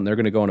talent, and they're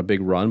going to go on a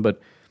big run.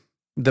 But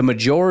the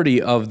majority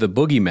of the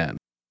boogeymen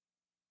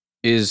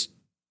is,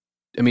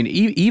 I mean,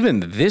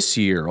 even this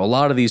year, a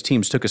lot of these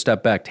teams took a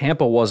step back.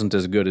 Tampa wasn't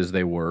as good as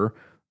they were.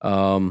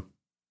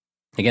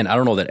 Again, I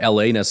don't know that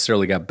LA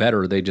necessarily got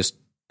better. They just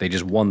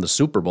won the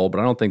Super Bowl,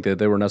 but I don't think that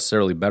they were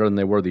necessarily better than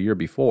they were the year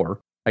before.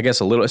 I guess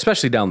a little,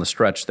 especially down the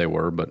stretch they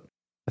were, but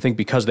I think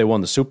because they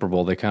won the Super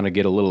Bowl, they kind of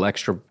get a little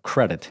extra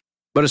credit.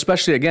 But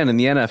especially again in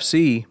the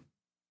NFC,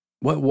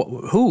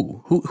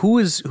 who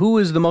is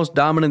the most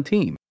dominant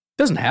team?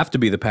 It doesn't have to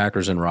be the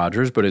Packers and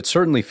Rodgers, but it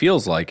certainly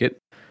feels like it.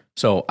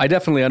 So I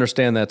definitely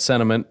understand that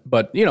sentiment,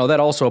 but that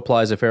also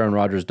applies if Aaron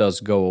Rodgers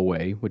does go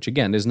away, which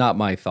again is not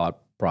my thought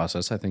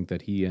process. I think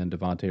that he and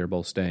Devontae are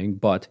both staying,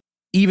 but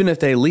even if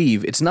they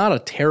leave, it's not a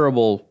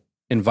terrible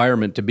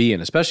environment to be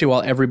in, especially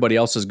while everybody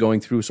else is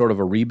going through sort of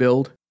a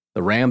rebuild.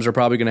 The Rams are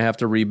probably going to have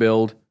to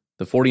rebuild.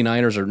 The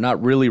 49ers are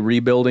not really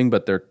rebuilding,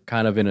 but they're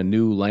kind of in a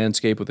new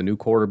landscape with a new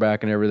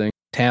quarterback and everything.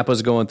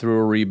 Tampa's going through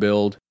a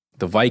rebuild.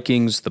 The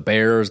Vikings, the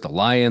Bears, the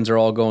Lions are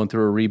all going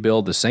through a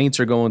rebuild. The Saints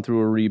are going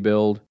through a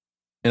rebuild.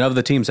 And of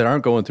the teams that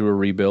aren't going through a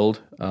rebuild,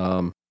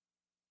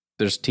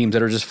 there's teams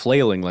that are just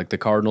flailing, like the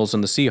Cardinals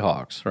and the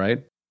Seahawks,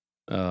 right?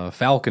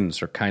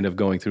 Falcons are kind of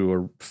going through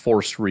a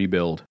forced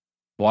rebuild.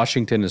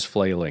 Washington is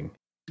flailing.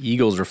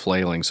 Eagles are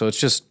flailing. So it's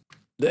just,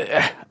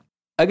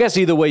 I guess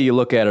either way you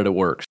look at it, it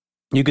works.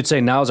 You could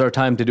say now's our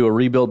time to do a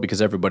rebuild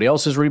because everybody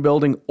else is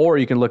rebuilding, or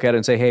you can look at it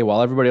and say, hey,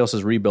 while everybody else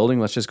is rebuilding,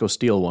 let's just go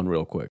steal one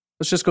real quick.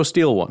 Let's just go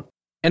steal one.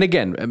 And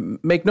again,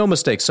 make no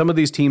mistake, some of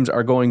these teams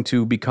are going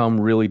to become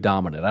really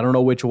dominant. I don't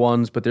know which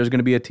ones, but there's going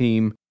to be a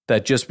team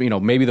that just,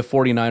 maybe the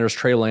 49ers,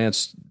 Trey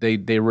Lance, they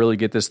really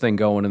get this thing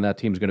going and that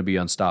team's going to be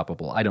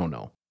unstoppable. I don't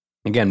know.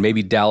 Again,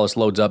 maybe Dallas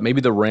loads up.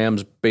 Maybe the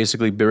Rams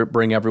basically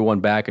bring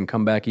everyone back and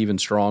come back even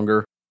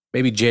stronger.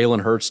 Maybe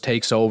Jalen Hurts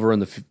takes over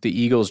and the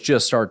Eagles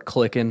just start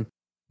clicking.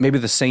 Maybe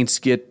the Saints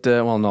get,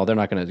 no, they're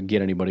not going to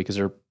get anybody because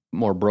they're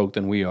more broke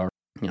than we are.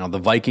 The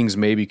Vikings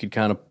maybe could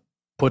kind of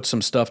put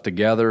some stuff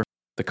together.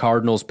 The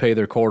Cardinals pay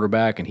their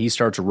quarterback and he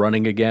starts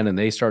running again and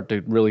they start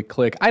to really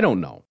click. I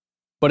don't know.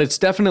 But it's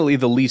definitely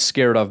the least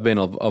scared I've been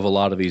of a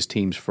lot of these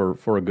teams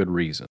for a good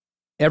reason.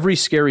 Every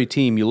scary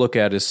team you look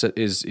at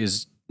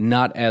is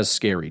not as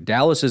scary.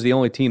 Dallas is the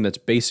only team that's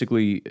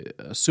basically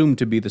assumed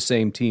to be the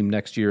same team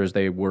next year as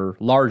they were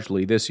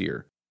largely this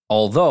year.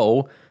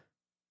 Although,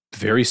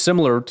 very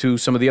similar to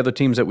some of the other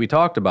teams that we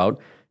talked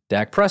about,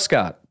 Dak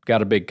Prescott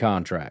got a big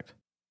contract.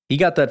 He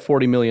got that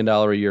 $40 million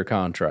a year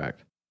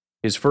contract.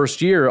 His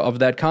first year of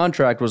that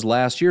contract was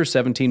last year,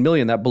 $17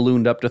 million. That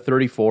ballooned up to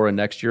 $34, and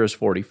next year is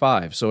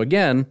 $45. So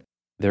again,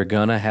 they're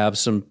going to have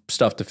some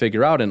stuff to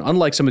figure out. And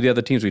unlike some of the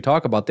other teams we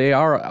talk about, they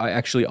are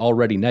actually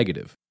already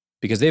negative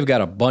because they've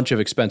got a bunch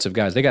of expensive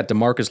guys. They got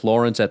DeMarcus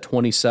Lawrence at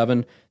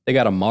 27. They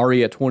got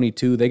Amari at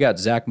 22. They got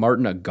Zach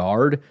Martin, a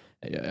guard.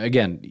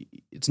 Again,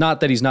 it's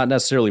not that he's not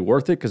necessarily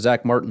worth it because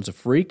Zach Martin's a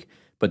freak,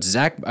 but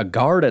a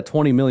guard at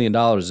 $20 million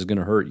is going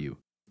to hurt you.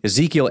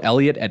 Ezekiel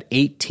Elliott at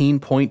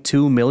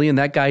 $18.2 million.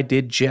 That guy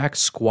did jack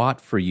squat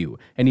for you.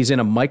 And he's in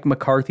a Mike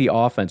McCarthy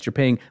offense.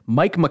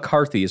 Mike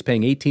McCarthy is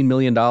paying $18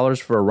 million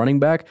for a running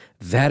back.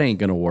 That ain't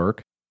going to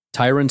work.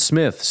 Tyron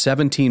Smith,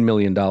 $17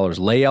 million.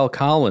 Lael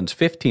Collins,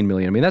 $15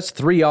 million. I mean, that's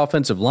 3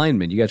 offensive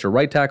linemen. You got your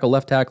right tackle,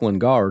 left tackle, and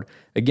guard.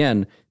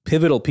 Again,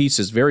 pivotal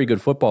pieces, very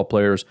good football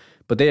players,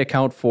 but they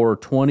account for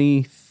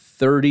 $20,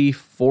 $30,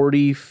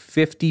 $40,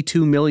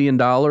 $52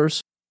 million.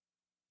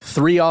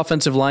 3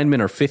 offensive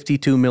linemen are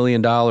 $52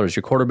 million.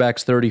 Your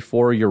quarterback's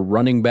 34. Your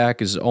running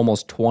back is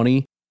almost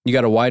 20. You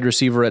got a wide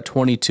receiver at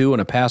 22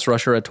 and a pass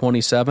rusher at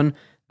 27.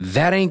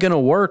 That ain't going to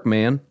work,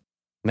 man.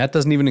 And that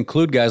doesn't even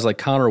include guys like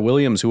Connor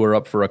Williams who are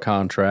up for a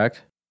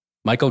contract.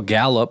 Michael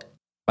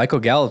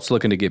Gallup's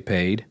looking to get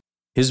paid.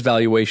 His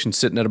valuation's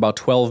sitting at about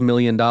 $12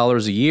 million a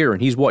year,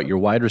 and he's what, your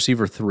wide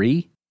receiver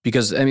 3?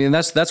 Because, I mean,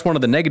 that's one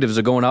of the negatives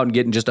of going out and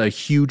getting just a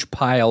huge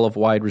pile of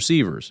wide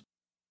receivers.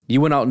 You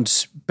went out and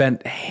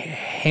spent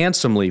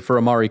handsomely for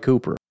Amari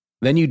Cooper.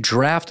 Then you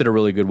drafted a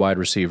really good wide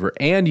receiver,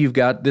 and you've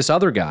got this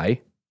other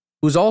guy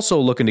who's also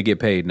looking to get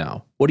paid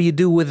now. What do you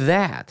do with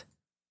that?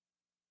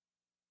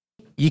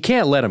 You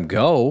can't let him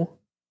go.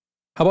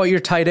 How about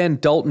your tight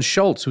end, Dalton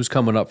Schultz, who's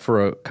coming up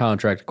for a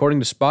contract? According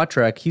to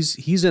SpotTrack,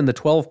 he's in the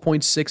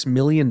 $12.6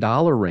 million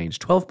range.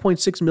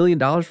 $12.6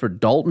 million for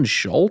Dalton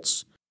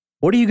Schultz?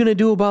 What are you going to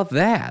do about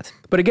that?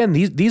 But again,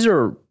 these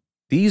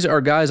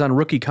are guys on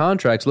rookie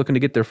contracts looking to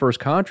get their first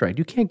contract.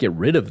 You can't get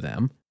rid of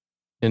them.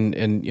 And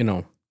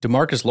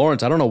DeMarcus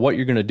Lawrence, I don't know what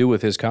you're going to do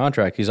with his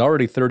contract. He's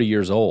already 30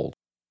 years old.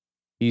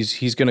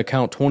 He's going to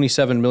count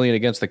 $27 million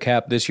against the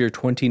cap this year,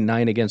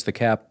 $29 against the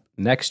cap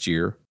next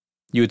year.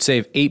 You would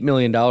save $8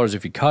 million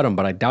if you cut him,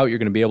 but I doubt you're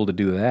going to be able to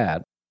do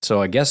that.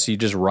 So I guess you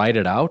just ride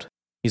it out.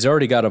 He's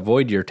already got a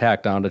void year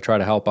tacked on to try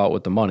to help out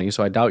with the money,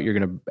 so I doubt you're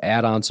going to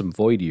add on some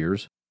void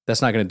years.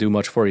 That's not going to do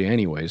much for you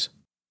anyways.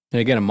 And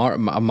again,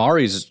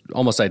 Amari's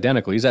almost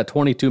identical. He's at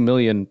 $22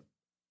 million.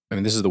 I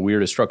mean, this is the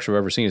weirdest structure I've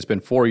ever seen. It's been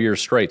 4 years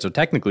straight. So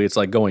technically it's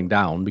like going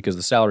down because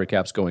the salary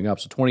cap's going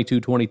up. So 22,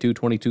 22,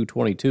 22,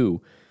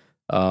 22.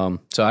 So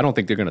I don't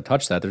think they're going to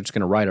touch that. They're just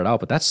going to ride it out.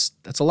 But that's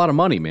a lot of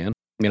money, man.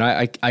 I mean,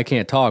 I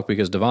can't talk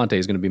because Devontae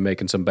is going to be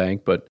making some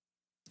bank, but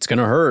it's going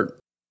to hurt.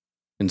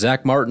 And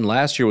Zach Martin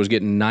last year was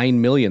getting $9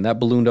 million. That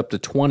ballooned up to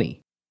 20.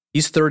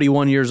 He's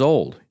 31 years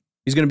old.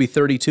 He's going to be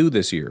 32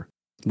 this year.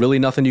 Really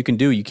nothing you can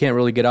do. You can't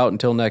really get out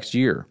until next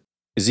year.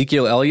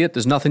 Ezekiel Elliott,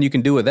 there's nothing you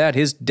can do with that.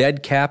 His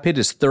dead cap hit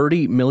is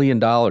 $30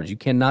 million. You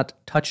cannot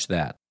touch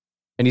that.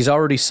 And he's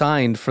already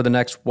signed for the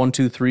next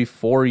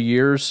 4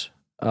 years,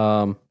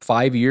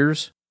 5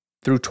 years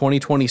through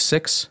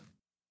 2026.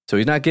 So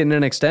he's not getting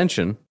an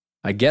extension.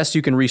 I guess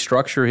you can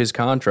restructure his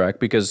contract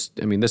because,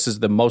 I mean, this is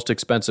the most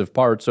expensive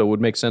part, so it would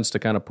make sense to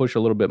kind of push a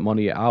little bit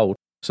money out.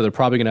 So they're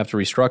probably going to have to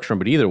restructure him.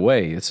 But either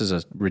way, this is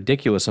a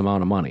ridiculous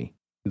amount of money.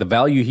 The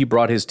value he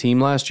brought his team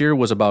last year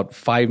was about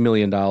 $5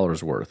 million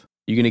worth.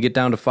 You going to get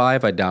down to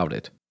 5? I doubt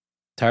it.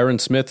 Tyron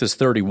Smith is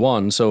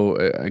 31, so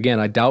again,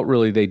 I doubt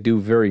really they do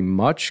very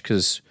much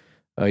because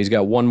he's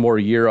got 1 more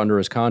year under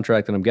his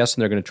contract, and I'm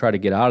guessing they're going to try to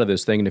get out of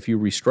this thing, and if you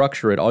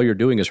restructure it, all you're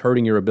doing is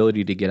hurting your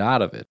ability to get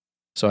out of it.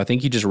 So I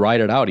think you just ride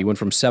it out. He went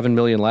from $7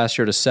 million last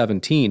year to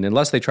 17,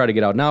 unless they try to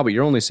get out now, but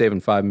you're only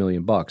saving $5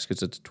 million because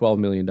it's a $12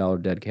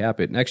 million dead cap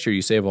hit. Next year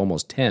you save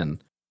almost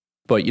 10.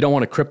 But you don't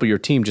want to cripple your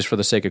team just for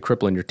the sake of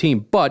crippling your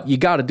team, but you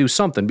got to do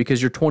something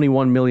because you're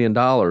 $21 million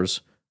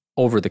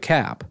over the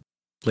cap.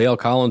 La'el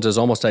Collins is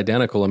almost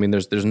identical. I mean,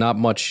 there's not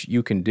much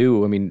you can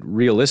do. I mean,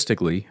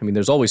 realistically, I mean,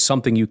 there's always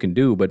something you can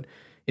do, but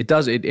it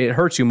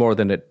hurts you more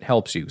than it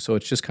helps you. So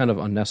it's just kind of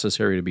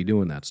unnecessary to be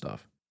doing that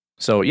stuff.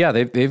 So yeah,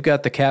 they've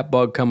got the cap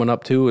bug coming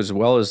up too, as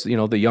well as, you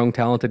know, the young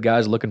talented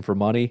guys looking for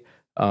money.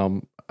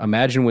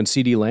 Imagine when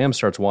CeeDee Lamb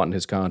starts wanting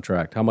his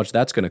contract, how much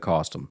that's going to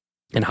cost him,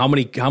 and how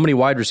many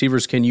wide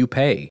receivers can you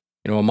pay?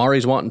 You know,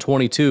 Amari's wanting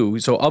 22.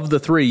 So of the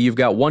 3, you've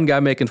got one guy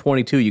making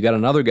 22. You got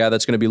another guy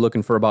that's going to be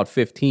looking for about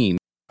 15.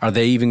 Are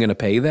they even going to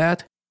pay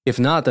that? If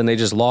not, then they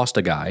just lost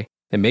a guy.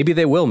 And maybe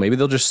they will. Maybe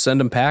they'll just send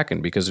him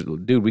packing because,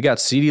 dude, we got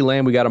CeeDee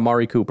Lamb, we got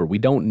Amari Cooper. We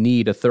don't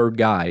need a third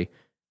guy,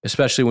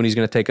 especially when he's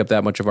going to take up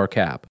that much of our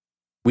cap.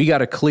 We got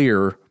to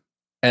clear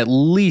at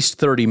least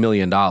 $30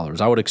 million.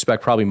 I would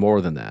expect probably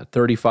more than that,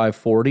 35,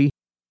 40.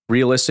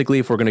 Realistically,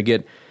 if we're going to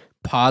get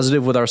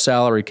positive with our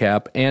salary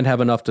cap and have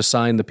enough to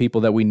sign the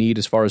people that we need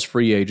as far as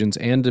free agents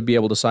and to be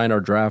able to sign our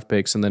draft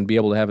picks and then be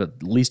able to have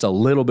at least a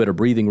little bit of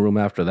breathing room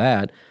after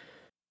that,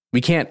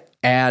 we can't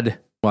add,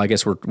 well, I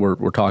guess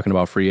we're talking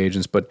about free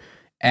agents, but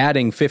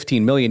adding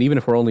 $15 million, even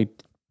if we're only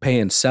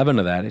paying $7 million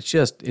of that,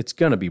 it's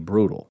going to be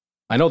brutal.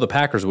 I know the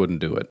Packers wouldn't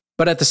do it,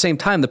 but at the same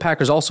time, the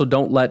Packers also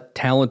don't let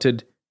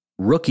talented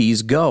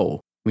rookies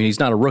go. I mean,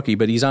 he's not a rookie,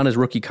 but he's on his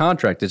rookie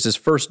contract. It's his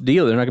first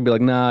deal. They're not going to be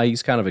like, nah,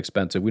 he's kind of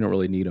expensive. We don't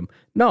really need him.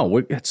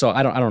 No, so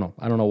I don't know.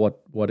 I don't know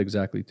what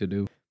exactly to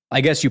do.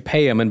 I guess you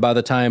pay him, and by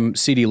the time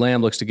CeeDee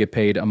Lamb looks to get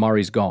paid,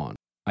 Amari's gone.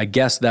 I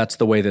guess that's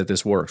the way that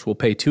this works. We'll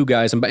pay 2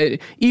 guys, and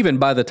even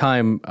by the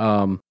time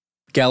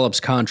Gallup's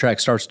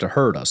contract starts to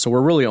hurt us, so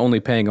we're really only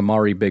paying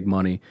Amari big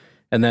money.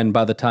 And then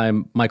by the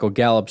time Michael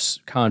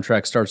Gallup's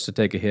contract starts to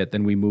take a hit,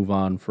 then we move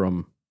on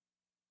from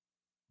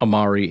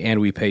Amari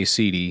and we pay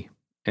CeeDee,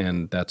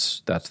 and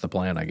that's the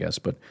plan, I guess.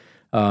 But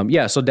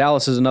yeah, so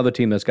Dallas is another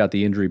team that's got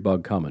the injury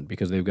bug coming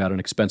because they've got an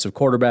expensive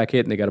quarterback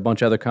hit and they got a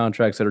bunch of other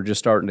contracts that are just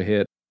starting to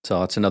hit. So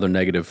that's another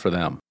negative for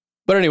them.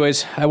 But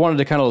anyways, I wanted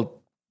to kind of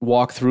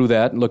walk through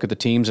that and look at the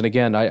teams. And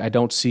again, I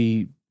don't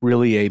see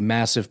really a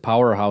massive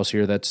powerhouse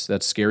here that's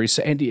scary.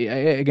 And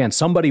again,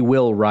 somebody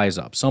will rise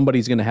up.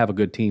 Somebody's going to have a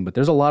good team, but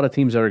there's a lot of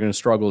teams that are going to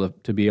struggle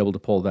to be able to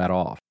pull that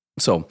off.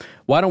 So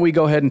why don't we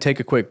go ahead and take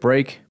a quick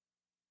break,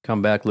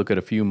 come back, look at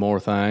a few more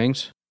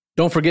things.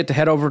 Don't forget to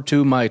head over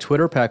to my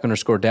Twitter,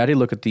 Pack_Daddy.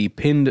 Look at the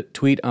pinned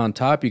tweet on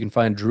top. You can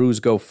find Drew's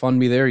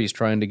GoFundMe there. He's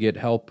trying to get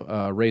help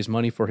raise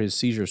money for his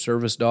seizure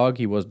service dog.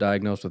 He was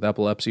diagnosed with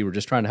epilepsy. We're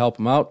just trying to help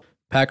him out.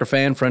 Packer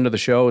fan, friend of the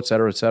show, et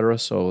cetera, et cetera.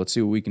 So let's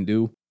see what we can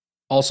do.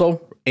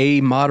 Also, A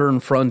Modern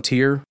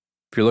Frontier.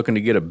 If you're looking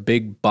to get a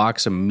big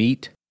box of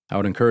meat, I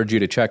would encourage you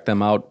to check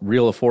them out.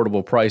 Real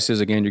affordable prices.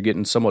 Again, you're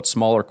getting somewhat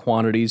smaller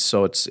quantities,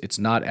 so it's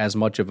not as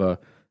much of a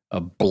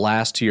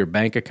blast to your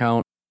bank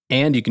account.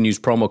 And you can use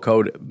promo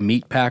code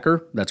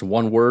MEATPACKER. That's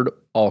one word,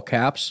 all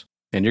caps.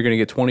 And you're going to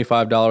get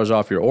 $25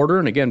 off your order.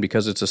 And again,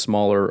 because it's a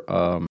smaller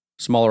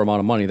amount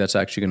of money, that's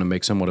actually going to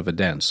make somewhat of a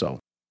dent. So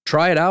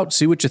try it out.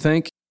 See what you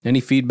think.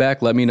 Any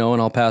feedback, let me know,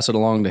 and I'll pass it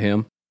along to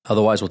him.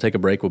 Otherwise, we'll take a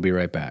break. We'll be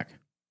right back.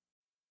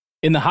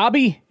 In the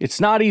hobby, it's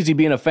not easy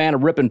being a fan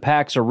of ripping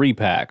packs or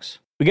repacks.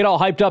 We get all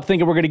hyped up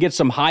thinking we're going to get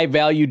some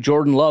high-value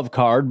Jordan Love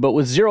card, but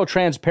with zero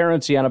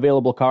transparency on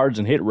available cards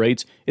and hit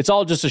rates, it's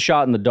all just a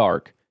shot in the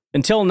dark.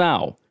 Until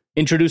now.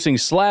 Introducing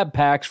Slab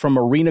Packs from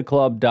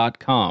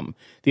ArenaClub.com,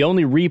 the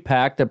only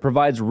repack that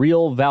provides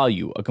real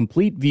value, a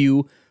complete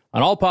view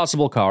on all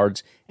possible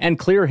cards, and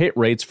clear hit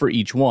rates for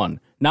each one.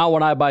 now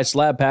when I buy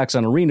slab packs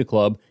on Arena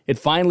Club, it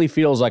finally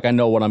feels like I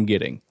know what I'm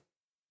getting.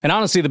 And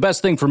honestly, the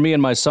best thing for me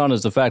and my son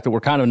is the fact that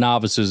we're kind of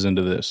novices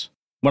into this.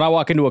 When I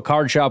walk into a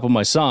card shop with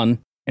my son,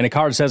 and a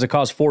card says it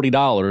costs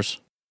 $40,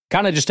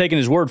 kind of just taking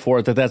his word for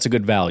it that that's a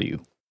good value.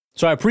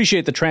 So I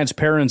appreciate the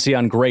transparency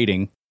on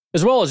grading,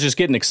 as well as just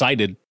getting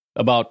excited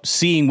about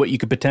seeing what you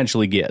could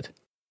potentially get.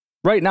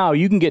 Right now,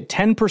 you can get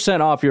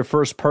 10% off your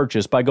first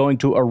purchase by going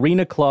to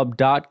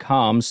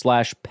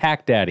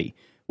arenaclub.com/packdaddy.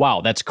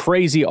 Wow, that's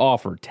crazy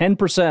offer.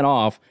 10%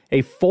 off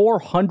a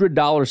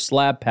 $400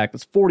 slab pack.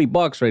 That's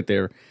 $40 right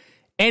there.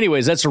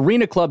 Anyways, that's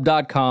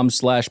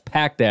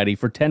arenaclub.com/packdaddy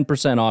for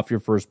 10% off your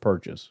first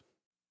purchase.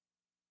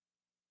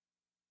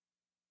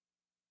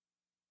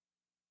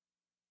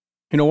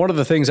 You know, one of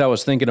the things I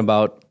was thinking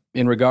about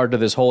in regard to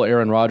this whole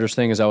Aaron Rodgers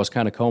thing as I was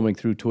kind of combing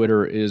through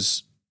Twitter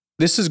is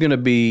this is going to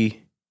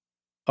be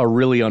a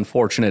really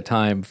unfortunate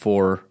time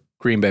for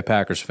Green Bay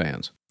Packers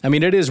fans. I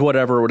mean, it is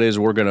whatever it is,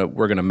 we're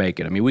gonna make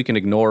it. I mean, we can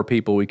ignore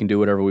people, we can do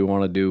whatever we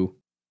want to do,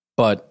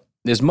 but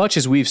as much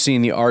as we've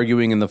seen the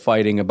arguing and the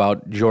fighting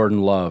about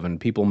Jordan Love and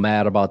people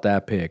mad about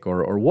that pick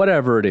or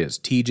whatever it is,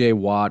 TJ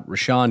Watt,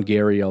 Rashawn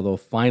Gary, although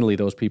finally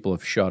those people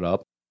have shut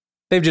up.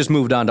 They've just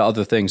moved on to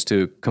other things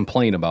to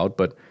complain about,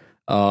 but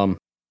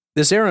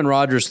this Aaron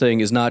Rodgers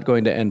thing is not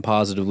going to end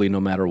positively no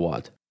matter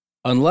what.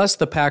 Unless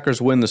the Packers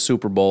win the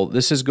Super Bowl,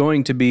 this is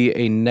going to be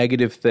a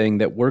negative thing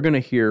that we're going to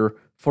hear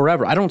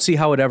forever. I don't see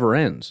how it ever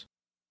ends.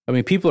 I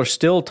mean, people are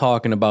still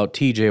talking about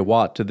TJ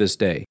Watt to this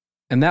day.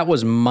 And that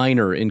was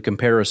minor in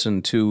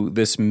comparison to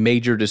this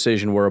major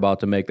decision we're about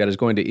to make that is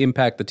going to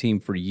impact the team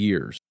for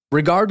years.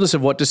 Regardless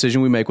of what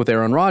decision we make with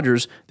Aaron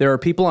Rodgers, there are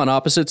people on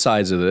opposite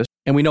sides of this,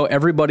 and we know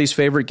everybody's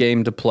favorite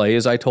game to play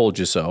is I told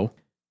you so.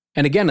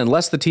 And again,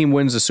 unless the team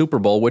wins the Super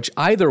Bowl, which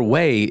either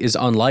way is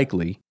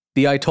unlikely,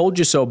 the I told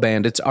you so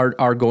bandits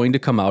are going to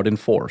come out in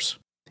force.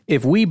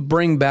 If we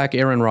bring back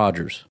Aaron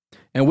Rodgers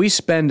and we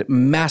spend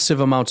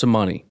massive amounts of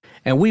money,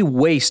 and we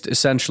waste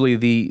essentially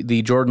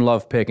the Jordan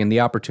Love pick and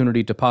the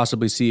opportunity to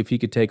possibly see if he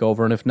could take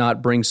over, and if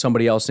not, bring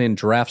somebody else in,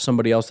 draft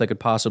somebody else that could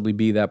possibly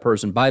be that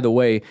person. By the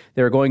way,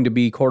 there are going to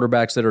be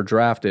quarterbacks that are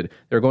drafted.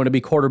 There are going to be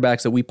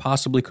quarterbacks that we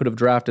possibly could have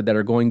drafted that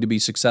are going to be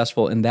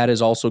successful, and that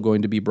is also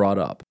going to be brought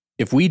up.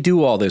 If we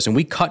do all this and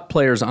we cut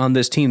players on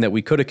this team that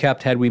we could have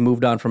kept had we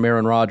moved on from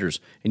Aaron Rodgers,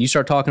 and you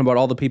start talking about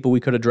all the people we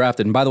could have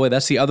drafted, and by the way,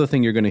 that's the other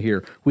thing you're going to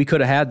hear. We could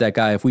have had that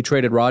guy. If we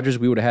traded Rodgers,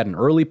 we would have had an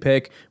early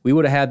pick. We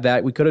would have had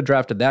that. We could have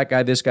drafted that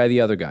guy, this guy,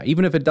 the other guy.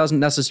 Even if it doesn't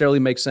necessarily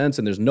make sense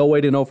and there's no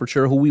way to know for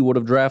sure who we would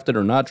have drafted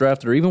or not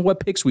drafted or even what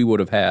picks we would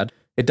have had,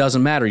 it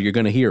doesn't matter. You're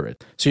going to hear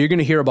it. So you're going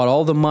to hear about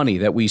all the money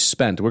that we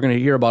spent. We're going to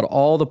hear about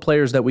all the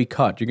players that we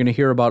cut. You're going to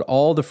hear about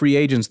all the free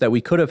agents that we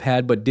could have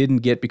had but didn't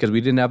get because we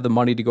didn't have the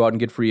money to go out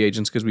and get free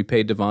agents because we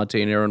paid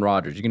Devontae and Aaron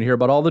Rodgers. You're going to hear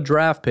about all the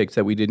draft picks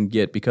that we didn't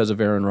get because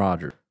of Aaron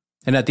Rodgers.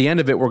 And at the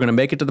end of it, we're going to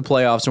make it to the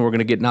playoffs and we're going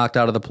to get knocked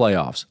out of the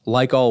playoffs,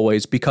 like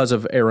always, because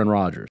of Aaron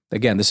Rodgers.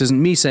 Again, this isn't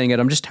me saying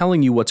it. I'm just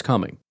telling you what's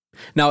coming.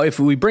 Now, if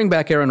we bring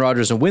back Aaron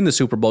Rodgers and win the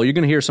Super Bowl, you're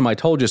going to hear some I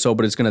told you so,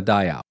 but it's going to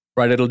die out,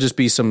 right? It'll just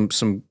be some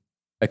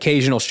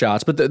occasional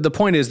shots. But the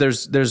point is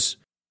there's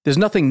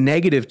nothing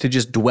negative to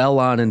just dwell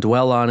on and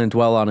dwell on and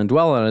dwell on and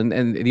dwell on.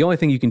 And the only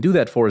thing you can do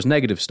that for is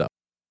negative stuff.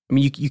 I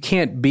mean, you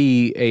can't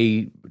be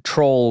a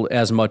troll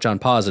as much on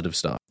positive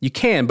stuff. You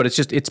can, but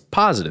it's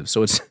positive.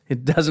 So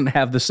it doesn't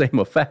have the same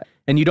effect.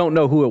 And you don't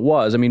know who it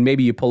was. I mean,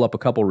 maybe you pull up a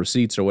couple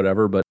receipts or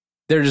whatever, but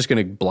they're just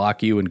going to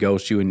block you and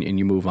ghost you and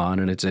you move on.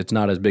 And it's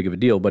not as big of a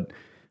deal. But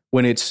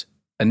when it's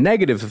a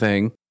negative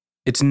thing,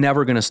 it's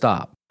never going to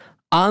stop.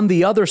 On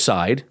the other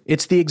side,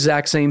 it's the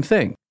exact same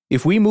thing.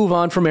 If we move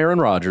on from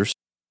Aaron Rodgers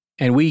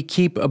and we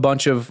keep a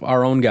bunch of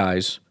our own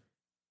guys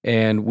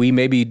and we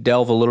maybe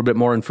delve a little bit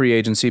more in free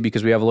agency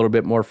because we have a little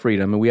bit more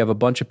freedom and we have a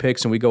bunch of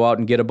picks and we go out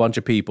and get a bunch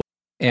of people,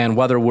 and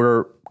whether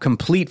we're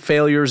complete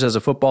failures as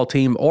a football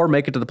team or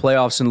make it to the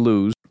playoffs and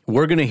lose,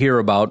 we're going to hear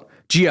about,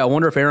 gee, I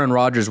wonder if Aaron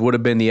Rodgers would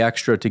have been the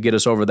extra to get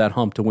us over that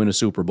hump to win a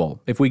Super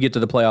Bowl if we get to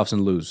the playoffs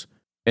and lose.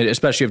 And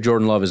especially if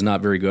Jordan Love is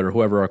not very good or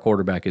whoever our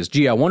quarterback is.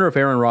 Gee, I wonder if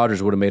Aaron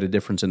Rodgers would have made a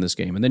difference in this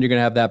game. And then you're going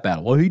to have that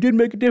battle. Well, he didn't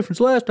make a difference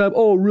last time.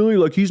 Oh, really?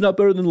 Like he's not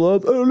better than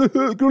Love?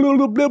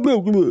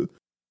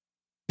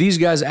 These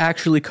guys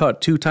actually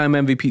cut two-time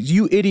MVPs.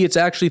 You idiots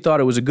actually thought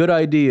it was a good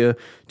idea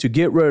to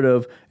get rid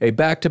of a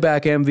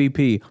back-to-back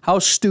MVP. How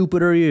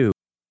stupid are you?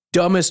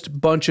 Dumbest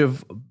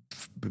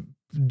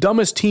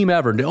team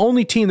ever. The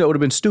only team that would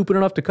have been stupid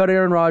enough to cut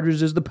Aaron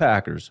Rodgers is the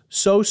Packers.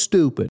 So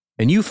stupid.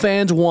 And you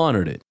fans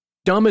wanted it.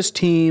 Dumbest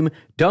team,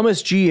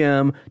 dumbest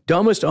GM,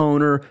 dumbest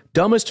owner,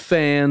 dumbest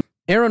fan.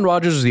 Aaron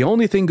Rodgers is the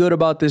only thing good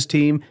about this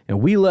team, and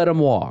we let him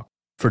walk.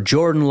 For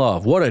Jordan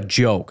Love, what a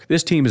joke.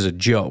 This team is a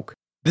joke.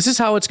 This is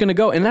how it's going to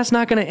go, and that's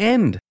not going to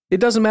end.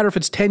 It doesn't matter if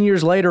it's 10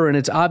 years later and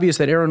it's obvious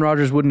that Aaron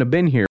Rodgers wouldn't have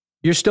been here.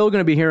 You're still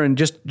going to be hearing,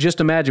 just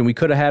imagine we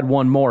could have had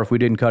one more if we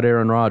didn't cut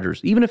Aaron Rodgers.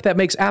 Even if that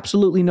makes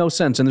absolutely no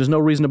sense and there's no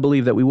reason to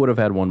believe that we would have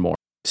had one more.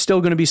 Still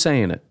going to be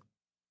saying it.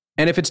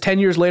 And if it's 10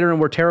 years later and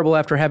we're terrible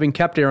after having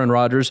kept Aaron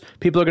Rodgers,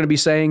 people are going to be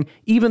saying,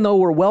 even though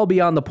we're well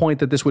beyond the point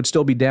that this would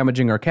still be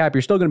damaging our cap,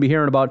 you're still going to be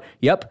hearing about,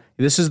 yep,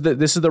 this is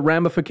the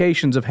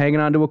ramifications of hanging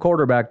on to a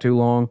quarterback too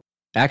long.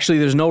 Actually,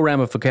 there's no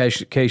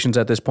ramifications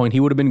at this point. He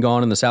would have been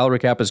gone, and the salary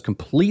cap is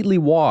completely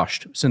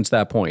washed since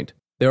that point.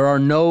 There are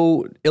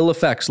no ill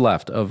effects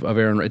left of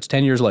Aaron. It's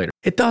 10 years later.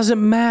 It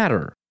doesn't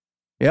matter.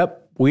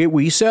 Yep,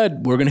 we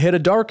said we're going to hit a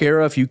dark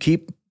era if you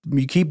keep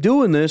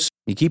doing this.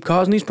 You keep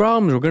causing these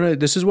problems.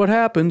 This is what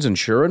happens. And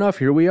sure enough,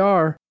 here we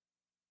are.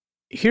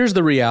 Here's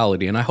the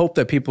reality, and I hope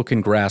that people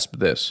can grasp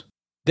this.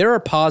 There are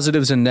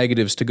positives and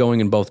negatives to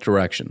going in both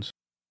directions.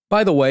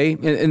 By the way,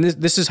 and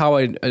this is how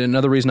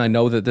another reason I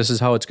know that this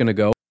is how it's going to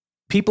go.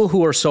 People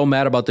who are so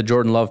mad about the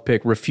Jordan Love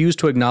pick refuse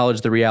to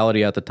acknowledge the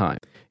reality at the time.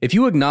 If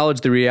you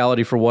acknowledge the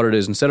reality for what it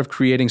is, instead of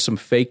creating some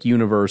fake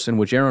universe in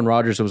which Aaron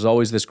Rodgers was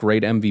always this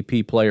great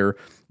MVP player,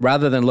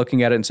 rather than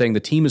looking at it and saying the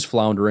team is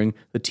floundering,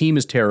 the team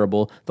is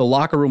terrible, the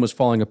locker room is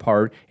falling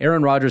apart,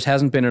 Aaron Rodgers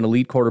hasn't been an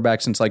elite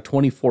quarterback since like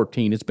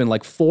 2014. It's been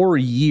like 4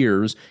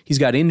 years. He's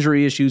got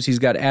injury issues. He's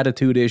got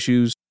attitude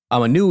issues.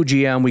 I'm a new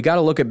GM. We got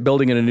to look at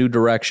building in a new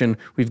direction.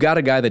 We've got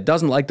a guy that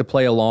doesn't like to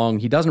play along.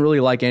 He doesn't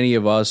really like any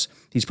of us.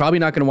 He's probably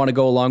not going to want to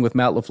go along with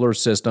Matt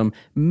LaFleur's system.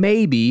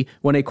 Maybe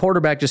when a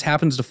quarterback just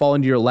happens to fall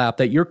into your lap,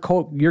 that your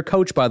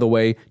coach, by the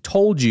way,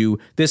 told you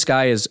this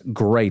guy is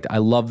great. I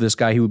love this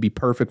guy. He would be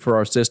perfect for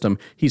our system.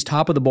 He's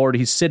top of the board.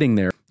 He's sitting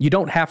there. You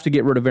don't have to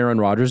get rid of Aaron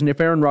Rodgers. And if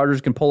Aaron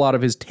Rodgers can pull out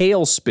of his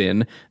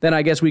tailspin, then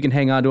I guess we can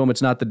hang on to him.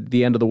 It's not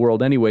the end of the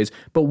world anyways.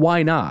 But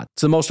why not?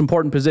 It's the most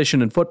important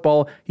position in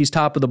football. He's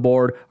top of the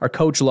board. Our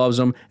coach loves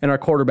him. And our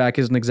quarterback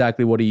isn't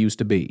exactly what he used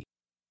to be.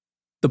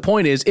 The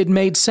point is, it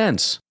made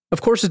sense. Of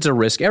course, it's a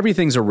risk.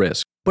 Everything's a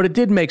risk. But it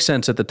did make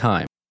sense at the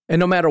time. And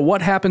no matter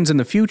what happens in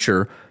the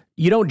future,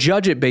 you don't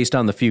judge it based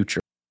on the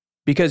future.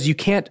 Because you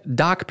can't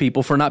dock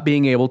people for not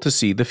being able to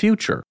see the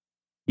future.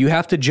 You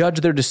have to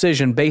judge their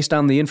decision based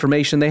on the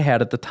information they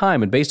had at the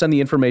time. And based on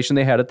the information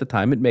they had at the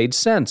time, it made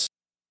sense.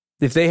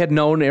 If they had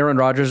known Aaron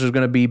Rodgers was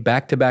going to be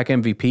back-to-back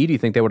MVP, do you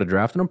think they would have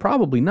drafted him?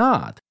 Probably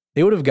not.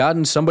 They would have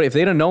gotten somebody, if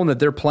they'd have known that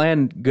their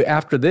plan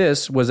after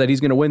this was that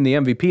he's going to win the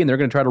MVP and they're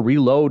going to try to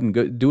reload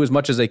and do as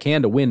much as they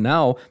can to win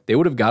now, they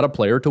would have got a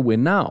player to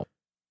win now.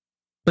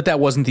 But that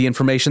wasn't the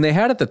information they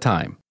had at the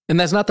time. And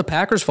that's not the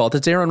Packers' fault,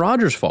 it's Aaron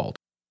Rodgers' fault.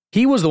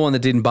 He was the one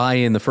that didn't buy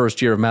in the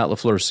first year of Matt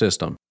LaFleur's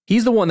system.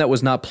 He's the one that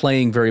was not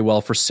playing very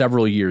well for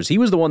several years. He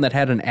was the one that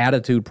had an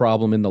attitude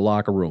problem in the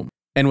locker room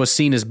and was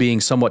seen as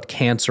being somewhat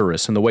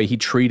cancerous in the way he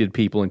treated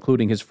people,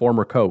 including his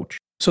former coach.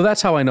 So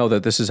that's how I know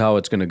that this is how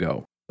it's going to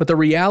go. But the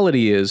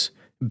reality is,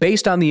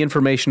 based on the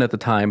information at the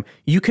time,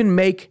 you can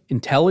make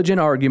intelligent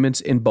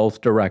arguments in both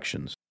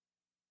directions.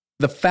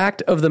 The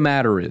fact of the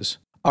matter is,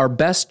 our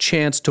best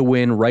chance to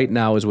win right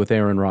now is with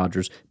Aaron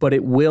Rodgers, but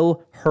it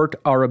will hurt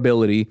our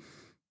ability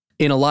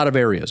in a lot of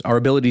areas. Our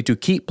ability to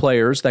keep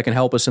players that can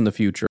help us in the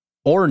future,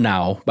 or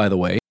now, by the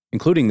way,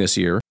 including this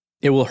year.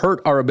 It will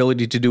hurt our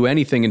ability to do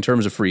anything in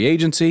terms of free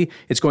agency.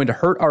 It's going to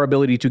hurt our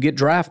ability to get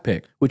draft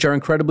picks, which are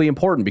incredibly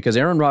important because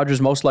Aaron Rodgers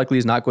most likely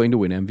is not going to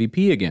win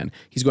MVP again.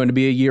 He's going to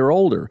be a year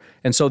older.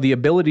 And so the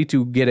ability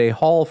to get a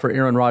haul for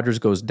Aaron Rodgers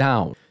goes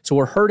down. So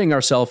we're hurting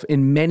ourselves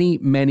in many,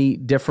 many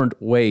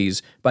different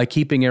ways by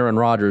keeping Aaron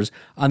Rodgers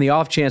on the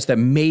off chance that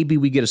maybe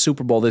we get a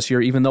Super Bowl this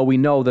year, even though we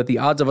know that the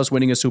odds of us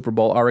winning a Super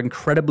Bowl are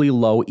incredibly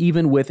low,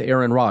 even with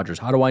Aaron Rodgers.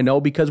 How do I know?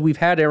 Because we've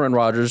had Aaron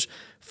Rodgers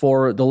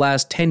for the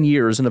last 10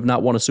 years and have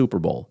not won a Super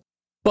Bowl.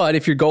 But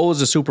if your goal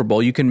is a Super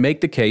Bowl, you can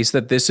make the case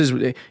that this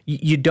is,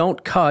 you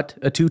don't cut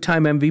a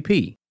 2-time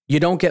MVP. You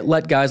don't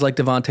let guys like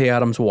Davante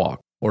Adams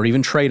walk, or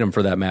even trade him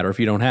for that matter if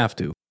you don't have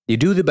to. You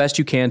do the best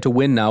you can to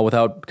win now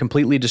without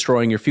completely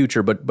destroying your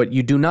future, but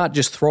you do not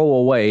just throw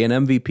away an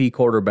MVP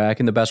quarterback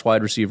and the best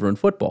wide receiver in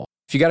football.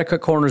 If you got to cut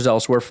corners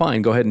elsewhere,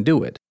 fine, go ahead and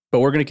do it. But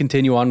we're going to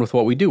continue on with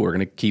what we do. We're going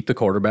to keep the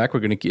quarterback.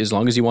 We're going to, as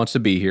long as he wants to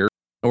be here,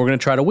 and we're going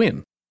to try to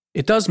win.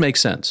 It does make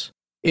sense.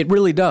 It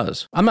really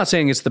does. I'm not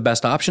saying it's the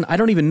best option. I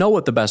don't even know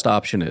what the best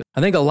option is.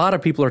 I think a lot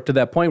of people are to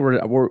that point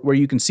where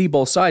you can see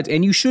both sides,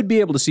 and you should be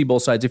able to see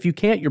both sides. If you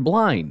can't, you're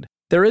blind.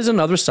 There is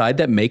another side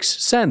that makes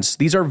sense.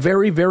 These are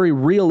very, very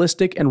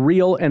realistic and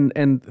real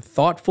and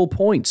thoughtful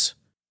points.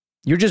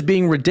 You're just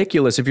being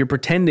ridiculous if you're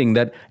pretending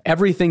that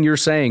everything you're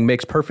saying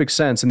makes perfect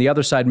sense and the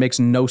other side makes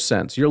no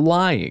sense. You're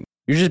lying.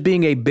 You're just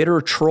being a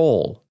bitter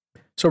troll.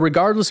 So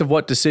regardless of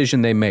what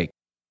decision they make,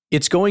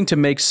 it's going to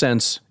make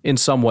sense in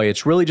some way.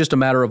 It's really just a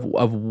matter of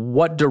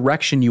what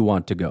direction you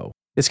want to go.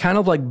 It's kind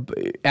of like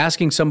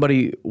asking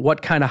somebody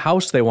what kind of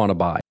house they want to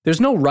buy.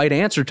 There's no right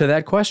answer to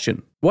that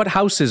question. What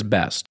house is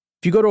best?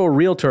 If you go to a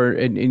realtor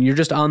and you're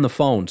just on the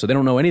phone, so they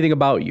don't know anything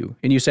about you,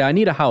 and you say, I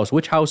need a house,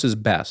 which house is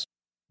best?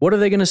 What are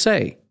they going to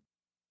say?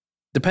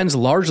 Depends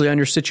largely on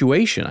your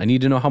situation. I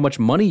need to know how much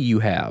money you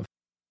have.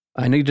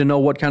 I need to know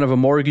what kind of a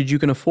mortgage you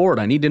can afford.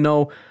 I need to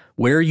know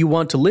where you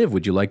want to live.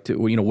 Would you like to,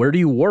 where do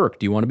you work?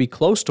 Do you want to be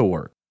close to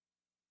work?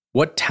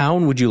 What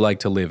town would you like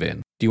to live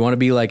in? Do you want to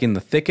be like in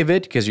the thick of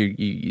it because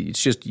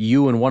it's just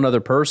you and one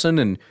other person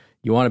and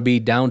You want to be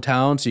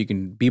downtown so you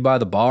can be by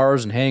the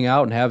bars and hang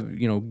out and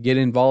have, get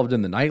involved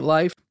in the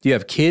nightlife? Do you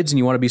have kids and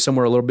you want to be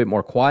somewhere a little bit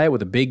more quiet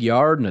with a big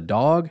yard and a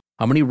dog?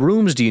 How many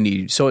rooms do you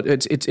need? So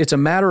it's a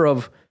matter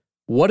of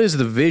what is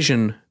the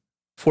vision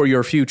for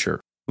your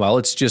future? Well,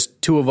 it's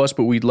just 2 of us,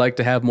 but we'd like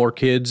to have more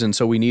kids, and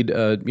so we need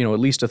at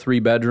least a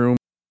 3-bedroom.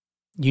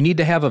 You need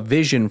to have a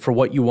vision for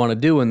what you want to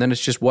do, and then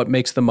it's just what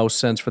makes the most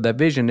sense for that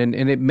vision, and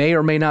it may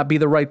or may not be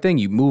the right thing.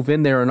 You move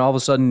in there, and all of a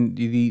sudden,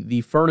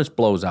 the furnace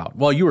blows out.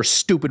 Well, you were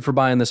stupid for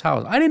buying this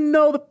house. I didn't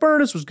know the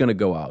furnace was going to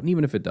go out, and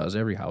even if it does,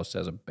 every house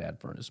has a bad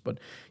furnace, but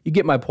you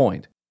get my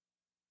point.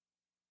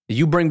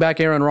 You bring back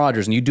Aaron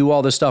Rodgers, and you do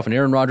all this stuff, and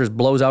Aaron Rodgers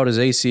blows out his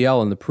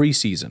ACL in the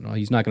preseason. Well,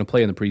 he's not going to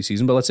play in the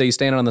preseason, but let's say he's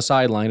standing on the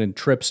sideline and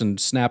trips and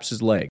snaps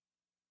his leg.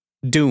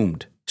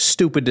 Doomed.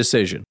 Stupid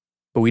decision.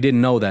 But we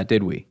didn't know that,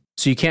 did we?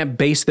 So you can't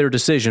base their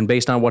decision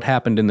based on what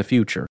happened in the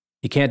future.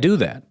 You can't do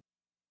that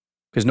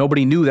because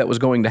nobody knew that was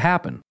going to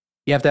happen.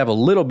 You have to have a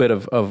little bit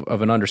of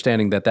an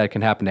understanding that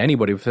can happen to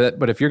anybody.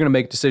 But if you're going to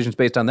make decisions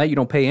based on that, you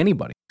don't pay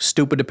anybody.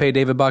 Stupid to pay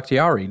David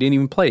Bakhtiari. He didn't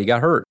even play. He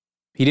got hurt.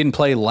 He didn't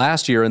play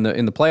last year in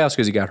the playoffs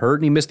because he got hurt,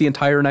 and he missed the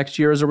entire next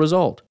year as a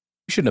result.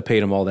 You shouldn't have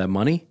paid him all that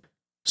money.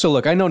 So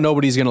look, I know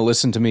nobody's going to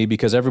listen to me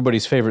because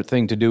everybody's favorite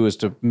thing to do is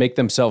to make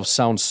themselves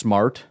sound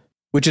smart,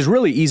 which is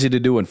really easy to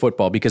do in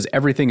football because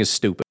everything is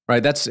stupid,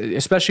 right? That's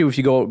especially if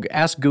you go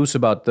ask Goose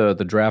about the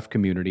draft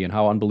community and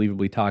how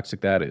unbelievably toxic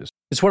that is.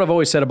 It's what I've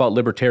always said about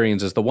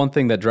libertarians is the one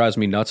thing that drives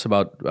me nuts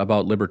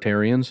about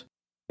libertarians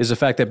is the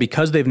fact that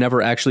because they've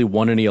never actually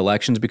won any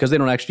elections, because they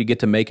don't actually get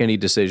to make any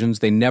decisions,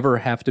 they never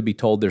have to be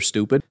told they're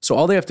stupid. So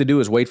all they have to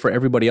do is wait for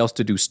everybody else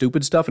to do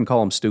stupid stuff and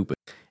call them stupid.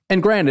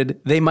 And granted,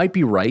 they might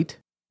be right,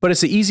 but it's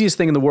the easiest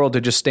thing in the world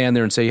to just stand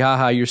there and say,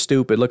 ha, you're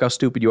stupid. Look how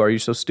stupid you are. You're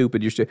so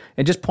stupid.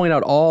 And just point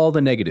out all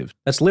the negatives.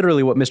 That's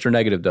literally what Mr.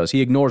 Negative does.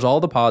 He ignores all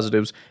the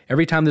positives.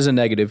 Every time there's a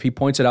negative, he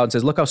points it out and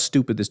says, look how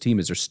stupid this team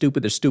is. They're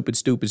stupid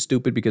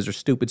because they're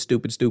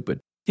stupid.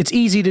 It's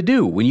easy to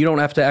do when you don't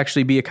have to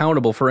actually be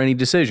accountable for any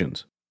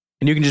decisions.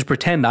 And you can just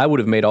pretend I would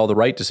have made all the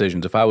right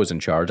decisions if I was in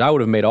charge. I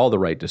would have made all the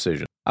right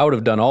decisions. I would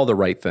have done all the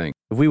right thing.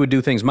 If we would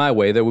do things my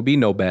way, there would be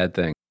no bad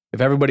thing.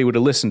 If everybody would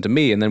have listened to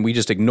me and then we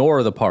just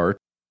ignore the part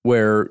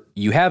where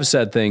you have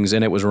said things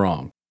and it was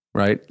wrong,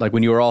 right? Like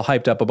when you were all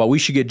hyped up about we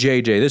should get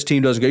JJ. This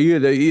team doesn't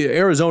get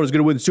Arizona's going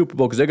to win the Super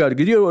Bowl because they got to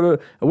get you. And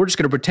we're just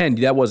going to pretend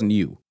that wasn't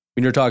you.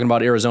 When you're talking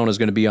about Arizona's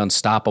going to be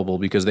unstoppable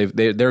because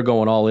they're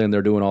going all in.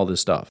 They're doing all this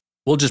stuff.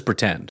 We'll just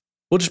pretend.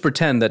 We'll just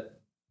pretend that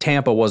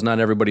Tampa wasn't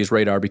on everybody's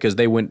radar because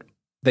they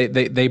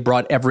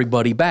brought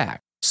everybody back.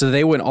 So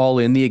they went all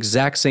in the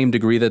exact same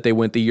degree that they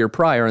went the year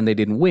prior and they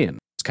didn't win.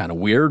 It's kind of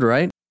weird,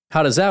 right?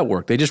 How does that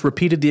work? They just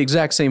repeated the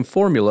exact same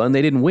formula and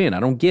they didn't win.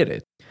 I don't get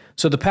it.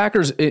 So the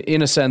Packers,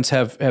 in a sense,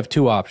 have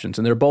 2 options,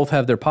 and they both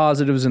have their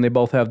positives and they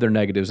both have their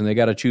negatives, and they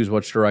got to choose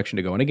which direction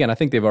to go. And again, I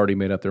think they've already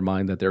made up their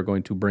mind that they're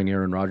going to bring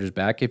Aaron Rodgers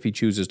back if he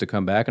chooses to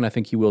come back, and I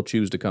think he will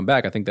choose to come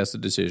back. I think that's the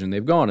decision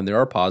they've gone, and there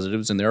are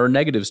positives and there are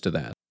negatives to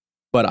that.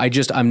 But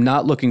I'm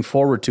not looking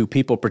forward to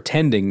people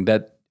pretending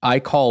that I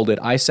called it,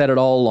 I said it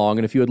all along,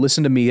 and if you had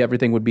listened to me,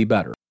 everything would be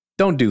better.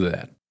 Don't do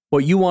that.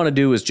 What you want to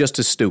do is just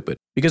as stupid,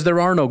 because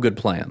there are no good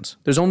plans.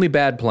 There's only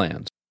bad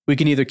plans. We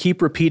can either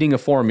keep repeating a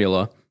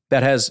formula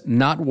that has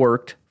not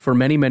worked for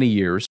many, many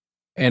years,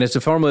 and it's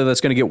a formula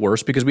that's going to get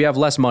worse because we have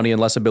less money and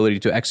less ability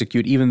to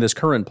execute even this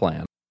current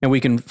plan. And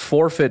we can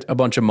forfeit a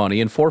bunch of money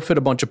and forfeit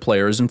a bunch of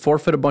players and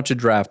forfeit a bunch of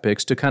draft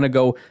picks to kind of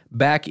go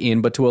back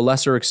in, but to a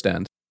lesser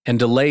extent, and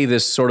delay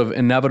this sort of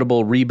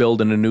inevitable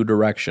rebuild in a new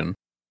direction.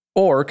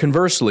 Or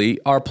conversely,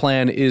 our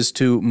plan is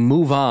to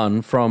move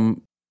on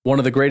from one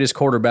of the greatest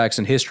quarterbacks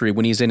in history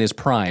when he's in his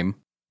prime,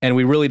 and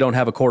we really don't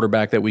have a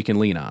quarterback that we can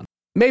lean on.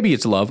 Maybe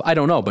it's Love, I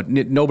don't know, but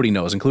nobody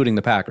knows, including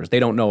the Packers. They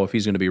don't know if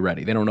he's going to be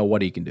ready. They don't know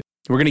what he can do.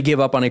 We're going to give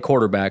up on a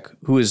quarterback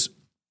who is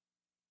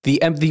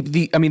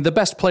the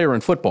best player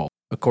in football,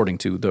 according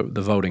to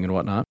the voting and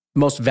whatnot.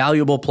 Most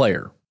valuable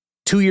player,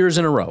 2 years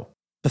in a row.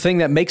 The thing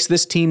that makes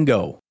this team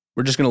go,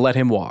 we're just going to let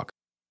him walk.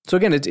 So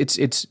again,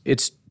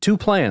 it's 2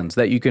 plans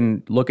that you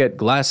can look at,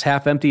 glass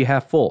half empty,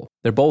 half full.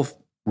 They're both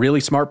really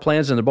smart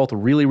plans, and they're both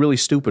really, really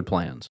stupid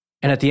plans.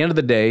 And at the end of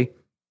the day,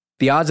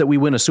 the odds that we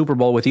win a Super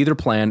Bowl with either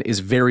plan is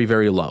very,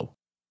 very low.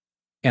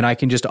 And I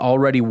can just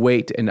already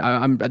wait. And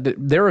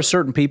there are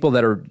certain people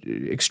that are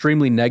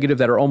extremely negative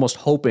that are almost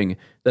hoping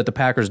that the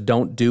Packers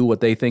don't do what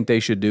they think they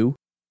should do.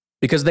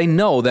 Because they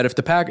know that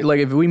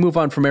if we move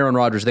on from Aaron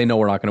Rodgers, they know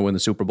we're not going to win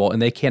the Super Bowl,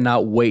 and they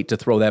cannot wait to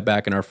throw that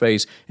back in our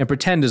face and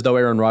pretend as though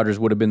Aaron Rodgers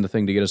would have been the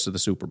thing to get us to the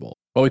Super Bowl.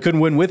 Well, we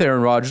couldn't win with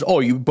Aaron Rodgers.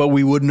 But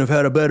we wouldn't have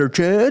had a better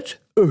chance?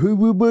 We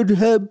would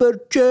have a better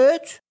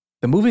chance?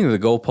 The moving of the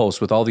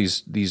goalposts with all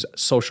these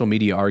social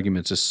media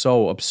arguments is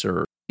so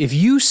absurd. If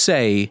you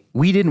say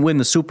we didn't win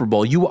the Super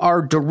Bowl, you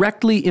are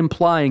directly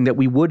implying that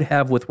we would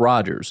have with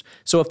Rodgers.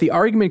 So if the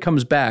argument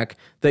comes back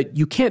that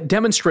you can't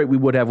demonstrate we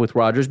would have with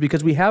Rodgers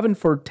because we haven't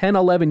for 10,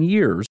 11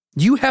 years,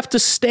 You have to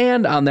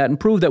stand on that and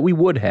prove that we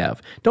would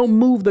have. Don't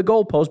move the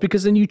goalpost,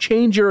 because then you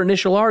change your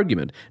initial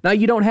argument. Now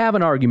you don't have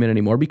an argument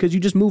anymore because you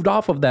just moved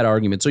off of that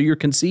argument. So you're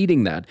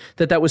conceding that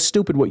was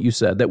stupid what you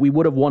said, that we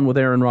would have won with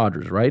Aaron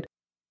Rodgers, right?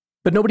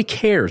 But nobody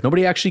cares.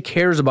 Nobody actually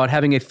cares about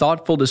having a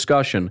thoughtful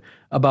discussion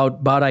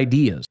about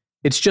ideas.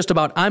 It's just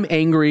about, I'm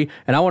angry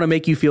and I want to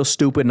make you feel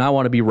stupid and I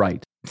want to be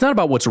right. It's not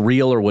about what's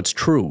real or what's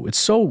true. It's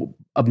so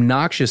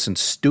obnoxious and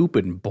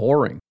stupid and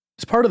boring.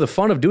 It's part of the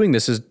fun of doing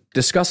this is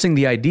discussing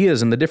the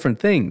ideas and the different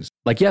things.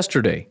 Like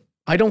yesterday,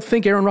 I don't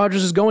think Aaron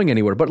Rodgers is going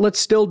anywhere, but let's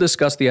still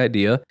discuss the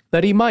idea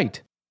that he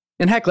might.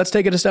 And heck, let's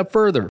take it a step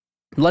further.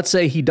 Let's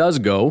say he does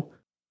go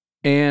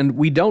and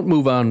we don't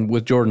move on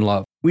with Jordan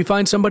Love. We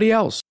find somebody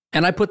else.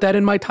 And I put that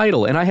in my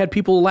title and I had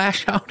people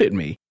lash out at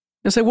me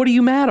and say, what are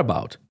you mad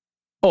about?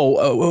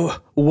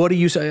 What do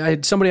you say? I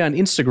had somebody on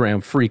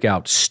Instagram freak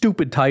out.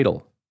 Stupid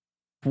title.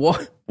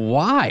 What?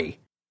 Why?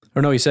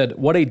 Or no, he said,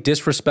 what a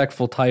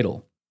disrespectful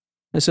title.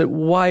 I said,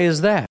 why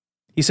is that?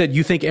 He said,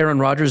 you think Aaron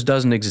Rodgers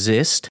doesn't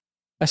exist?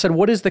 I said,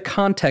 what is the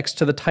context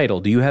to the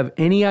title? Do you have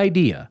any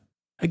idea?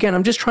 Again,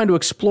 I'm just trying to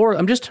explore.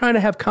 I'm just trying to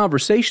have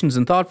conversations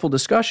and thoughtful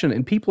discussion,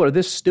 and people are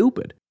this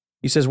stupid.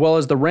 He says, well,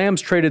 as the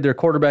Rams traded their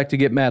quarterback to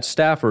get Matt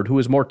Stafford, who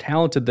is more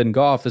talented than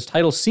Goff, this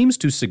title seems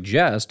to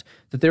suggest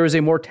that there is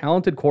a more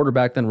talented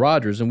quarterback than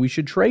Rodgers, and we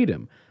should trade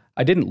him.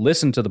 I didn't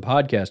listen to the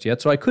podcast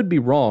yet, so I could be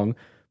wrong,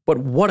 but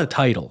what a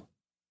title.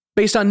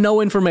 Based on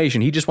no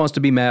information, he just wants to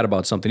be mad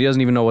about something. He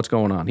doesn't even know what's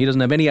going on. He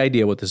doesn't have any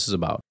idea what this is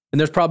about. And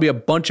there's probably a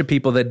bunch of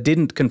people that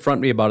didn't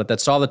confront me about it,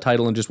 that saw the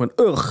title and just went,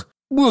 ugh,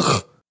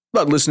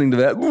 not listening to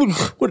that.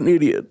 Ugh, what an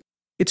idiot.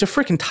 It's a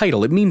freaking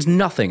title. It means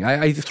nothing.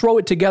 I throw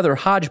it together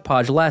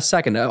hodgepodge last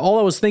second. All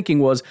I was thinking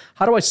was,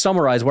 how do I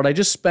summarize what I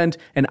just spent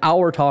an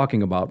hour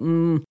talking about?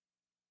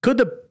 Could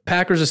the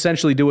Packers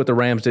essentially do what the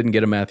Rams did and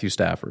get a Matthew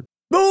Stafford?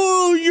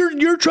 Oh,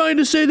 you're trying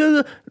to say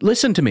that.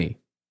 Listen to me.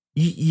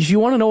 If you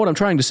want to know what I'm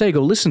trying to say,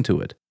 go listen to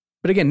it.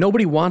 But again,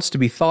 nobody wants to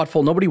be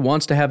thoughtful. Nobody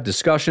wants to have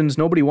discussions.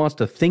 Nobody wants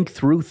to think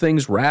through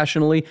things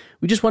rationally.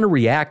 We just want to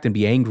react and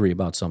be angry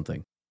about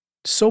something.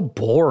 It's so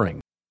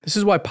boring. This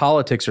is why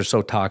politics are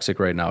so toxic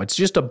right now. It's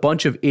just a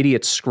bunch of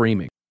idiots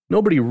screaming.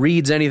 Nobody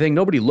reads anything.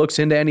 Nobody looks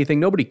into anything.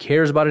 Nobody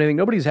cares about anything.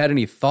 Nobody's had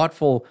any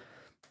thoughtful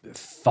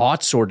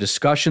thoughts or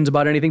discussions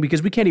about anything,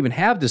 because we can't even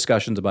have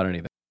discussions about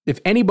anything. If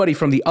anybody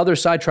from the other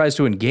side tries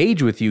to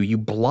engage with you, you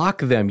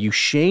block them, you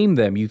shame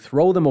them, you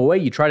throw them away,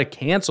 you try to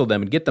cancel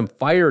them and get them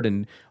fired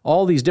and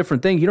all these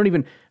different things. You don't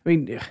even,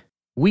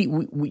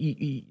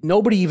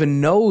 nobody even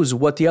knows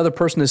what the other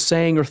person is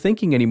saying or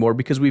thinking anymore,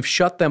 because we've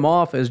shut them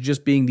off as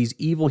just being these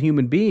evil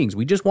human beings.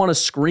 We just want to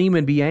scream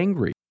and be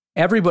angry.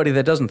 Everybody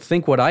that doesn't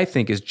think what I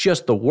think is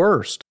just the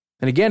worst.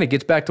 And again, it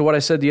gets back to what I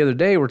said the other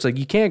day, where it's like,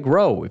 you can't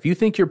grow. If you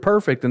think you're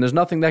perfect and there's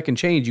nothing that can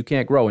change, you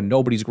can't grow, and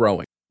nobody's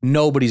growing.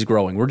 Nobody's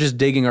growing. We're just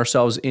digging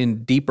ourselves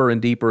in deeper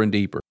and deeper and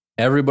deeper.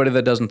 Everybody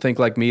that doesn't think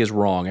like me is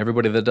wrong.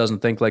 Everybody that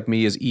doesn't think like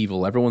me is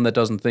evil. Everyone that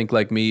doesn't think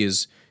like me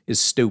is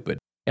stupid.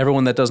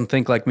 Everyone that doesn't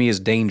think like me is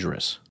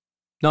dangerous.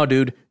 No,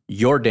 dude,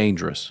 you're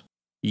dangerous.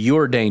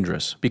 You're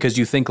dangerous because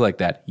you think like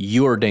that.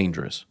 You're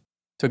dangerous.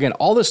 So again,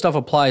 all this stuff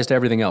applies to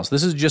everything else.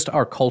 This is just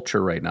our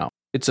culture right now.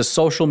 It's a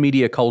social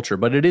media culture,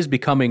 but it is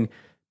becoming,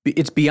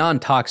 it's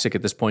beyond toxic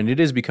at this point. It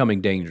is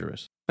becoming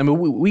dangerous. I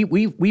mean,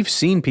 we've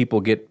seen people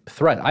get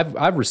threatened.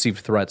 I've received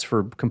threats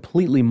for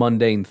completely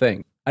mundane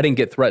things. I didn't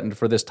get threatened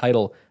for this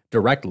title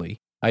directly.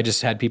 I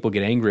just had people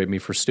get angry at me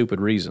for stupid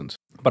reasons.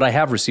 But I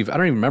have received, I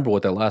don't even remember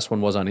what that last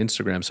one was on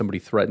Instagram. Somebody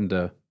threatened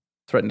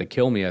to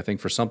kill me, I think,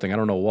 for something. I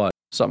don't know what.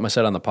 Something I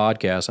said on the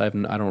podcast. I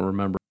don't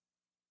remember.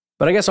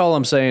 But I guess all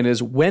I'm saying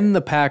is, when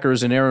the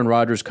Packers and Aaron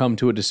Rodgers come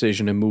to a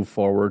decision and move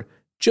forward,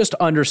 just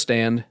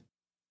understand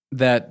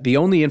that the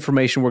only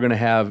information we're going to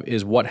have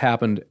is what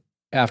happened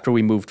after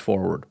we moved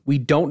forward. We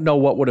don't know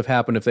what would have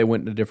happened if they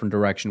went in a different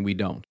direction. We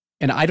don't.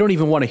 And I don't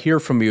even want to hear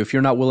from you if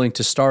you're not willing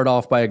to start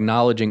off by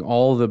acknowledging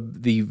all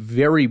the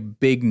very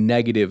big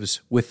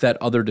negatives with that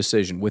other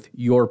decision, with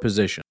your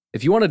position.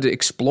 If you wanted to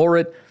explore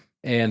it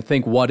and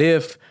think what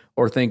if,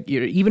 or think,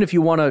 even if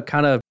you want to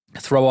kind of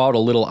throw out a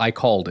little, I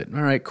called it.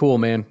 All right, cool,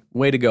 man.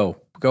 Way to go.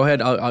 Go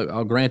ahead.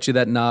 I'll grant you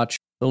that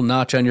little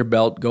notch on your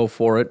belt. Go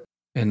for it.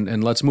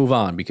 And let's move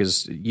on,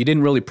 because you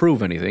didn't really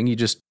prove anything. You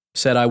just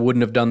said I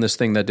wouldn't have done this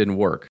thing that didn't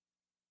work.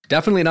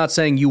 Definitely not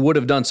saying you would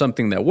have done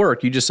something that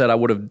worked. You just said I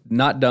would have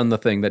not done the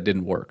thing that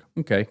didn't work.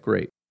 Okay,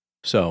 great.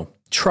 So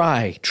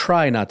try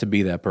not to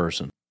be that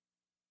person.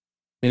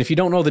 And if you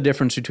don't know the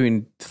difference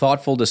between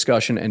thoughtful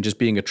discussion and just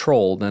being a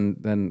troll,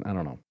 then I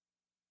don't know.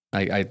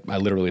 I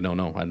literally don't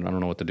know. I don't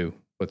know what to do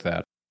with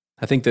that.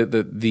 I think that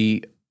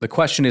the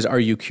question is, are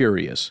you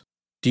curious?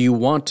 Do you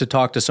want to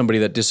talk to somebody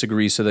that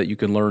disagrees so that you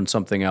can learn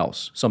something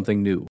else,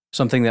 something new,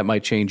 something that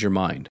might change your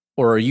mind?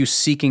 Or are you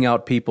seeking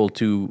out people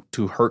to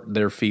hurt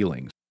their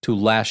feelings, to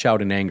lash out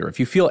in anger? If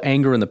you feel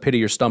anger in the pit of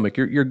your stomach,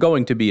 you're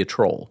going to be a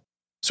troll.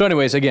 So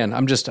anyways, again,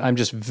 I'm just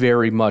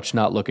very much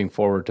not looking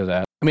forward to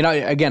that. I mean,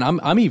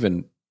 I'm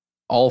even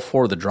all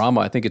for the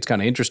drama. I think it's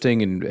kind of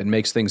interesting and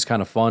makes things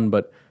kind of fun,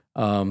 but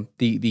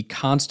the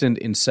constant,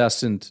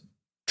 incessant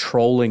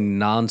trolling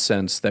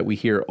nonsense that we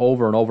hear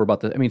over and over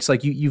about the. I mean, it's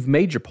like you've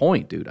made your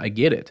point, dude. I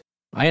get it.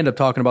 I end up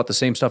talking about the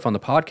same stuff on the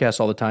podcast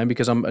all the time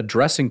because I'm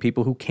addressing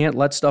people who can't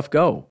let stuff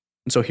go.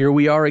 And so here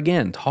we are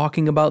again,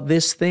 talking about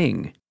this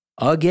thing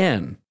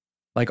again,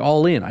 like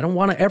All In. I don't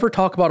want to ever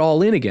talk about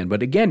All In again.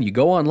 But again, you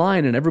go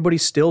online and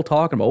everybody's still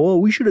talking about, oh,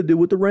 we should have did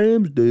what the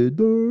Rams did.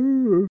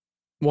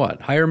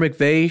 What? Hire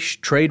McVay,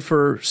 trade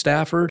for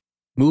Stafford,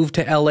 move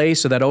to LA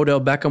so that Odell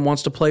Beckham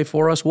wants to play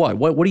for us?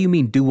 What do you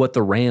mean do what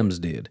the Rams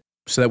did?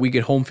 So that we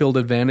get home field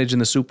advantage in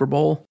the Super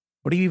Bowl?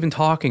 What are you even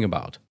talking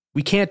about?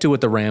 We can't do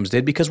what the Rams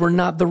did because we're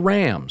not the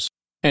Rams.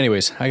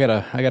 Anyways, I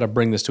gotta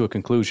bring this to a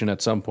conclusion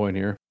at some point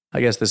here. I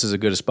guess this is as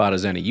good a spot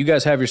as any. You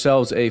guys have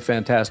yourselves a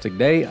fantastic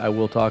day. I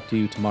will talk to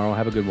you tomorrow.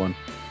 Have a good one.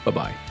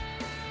 Bye-bye.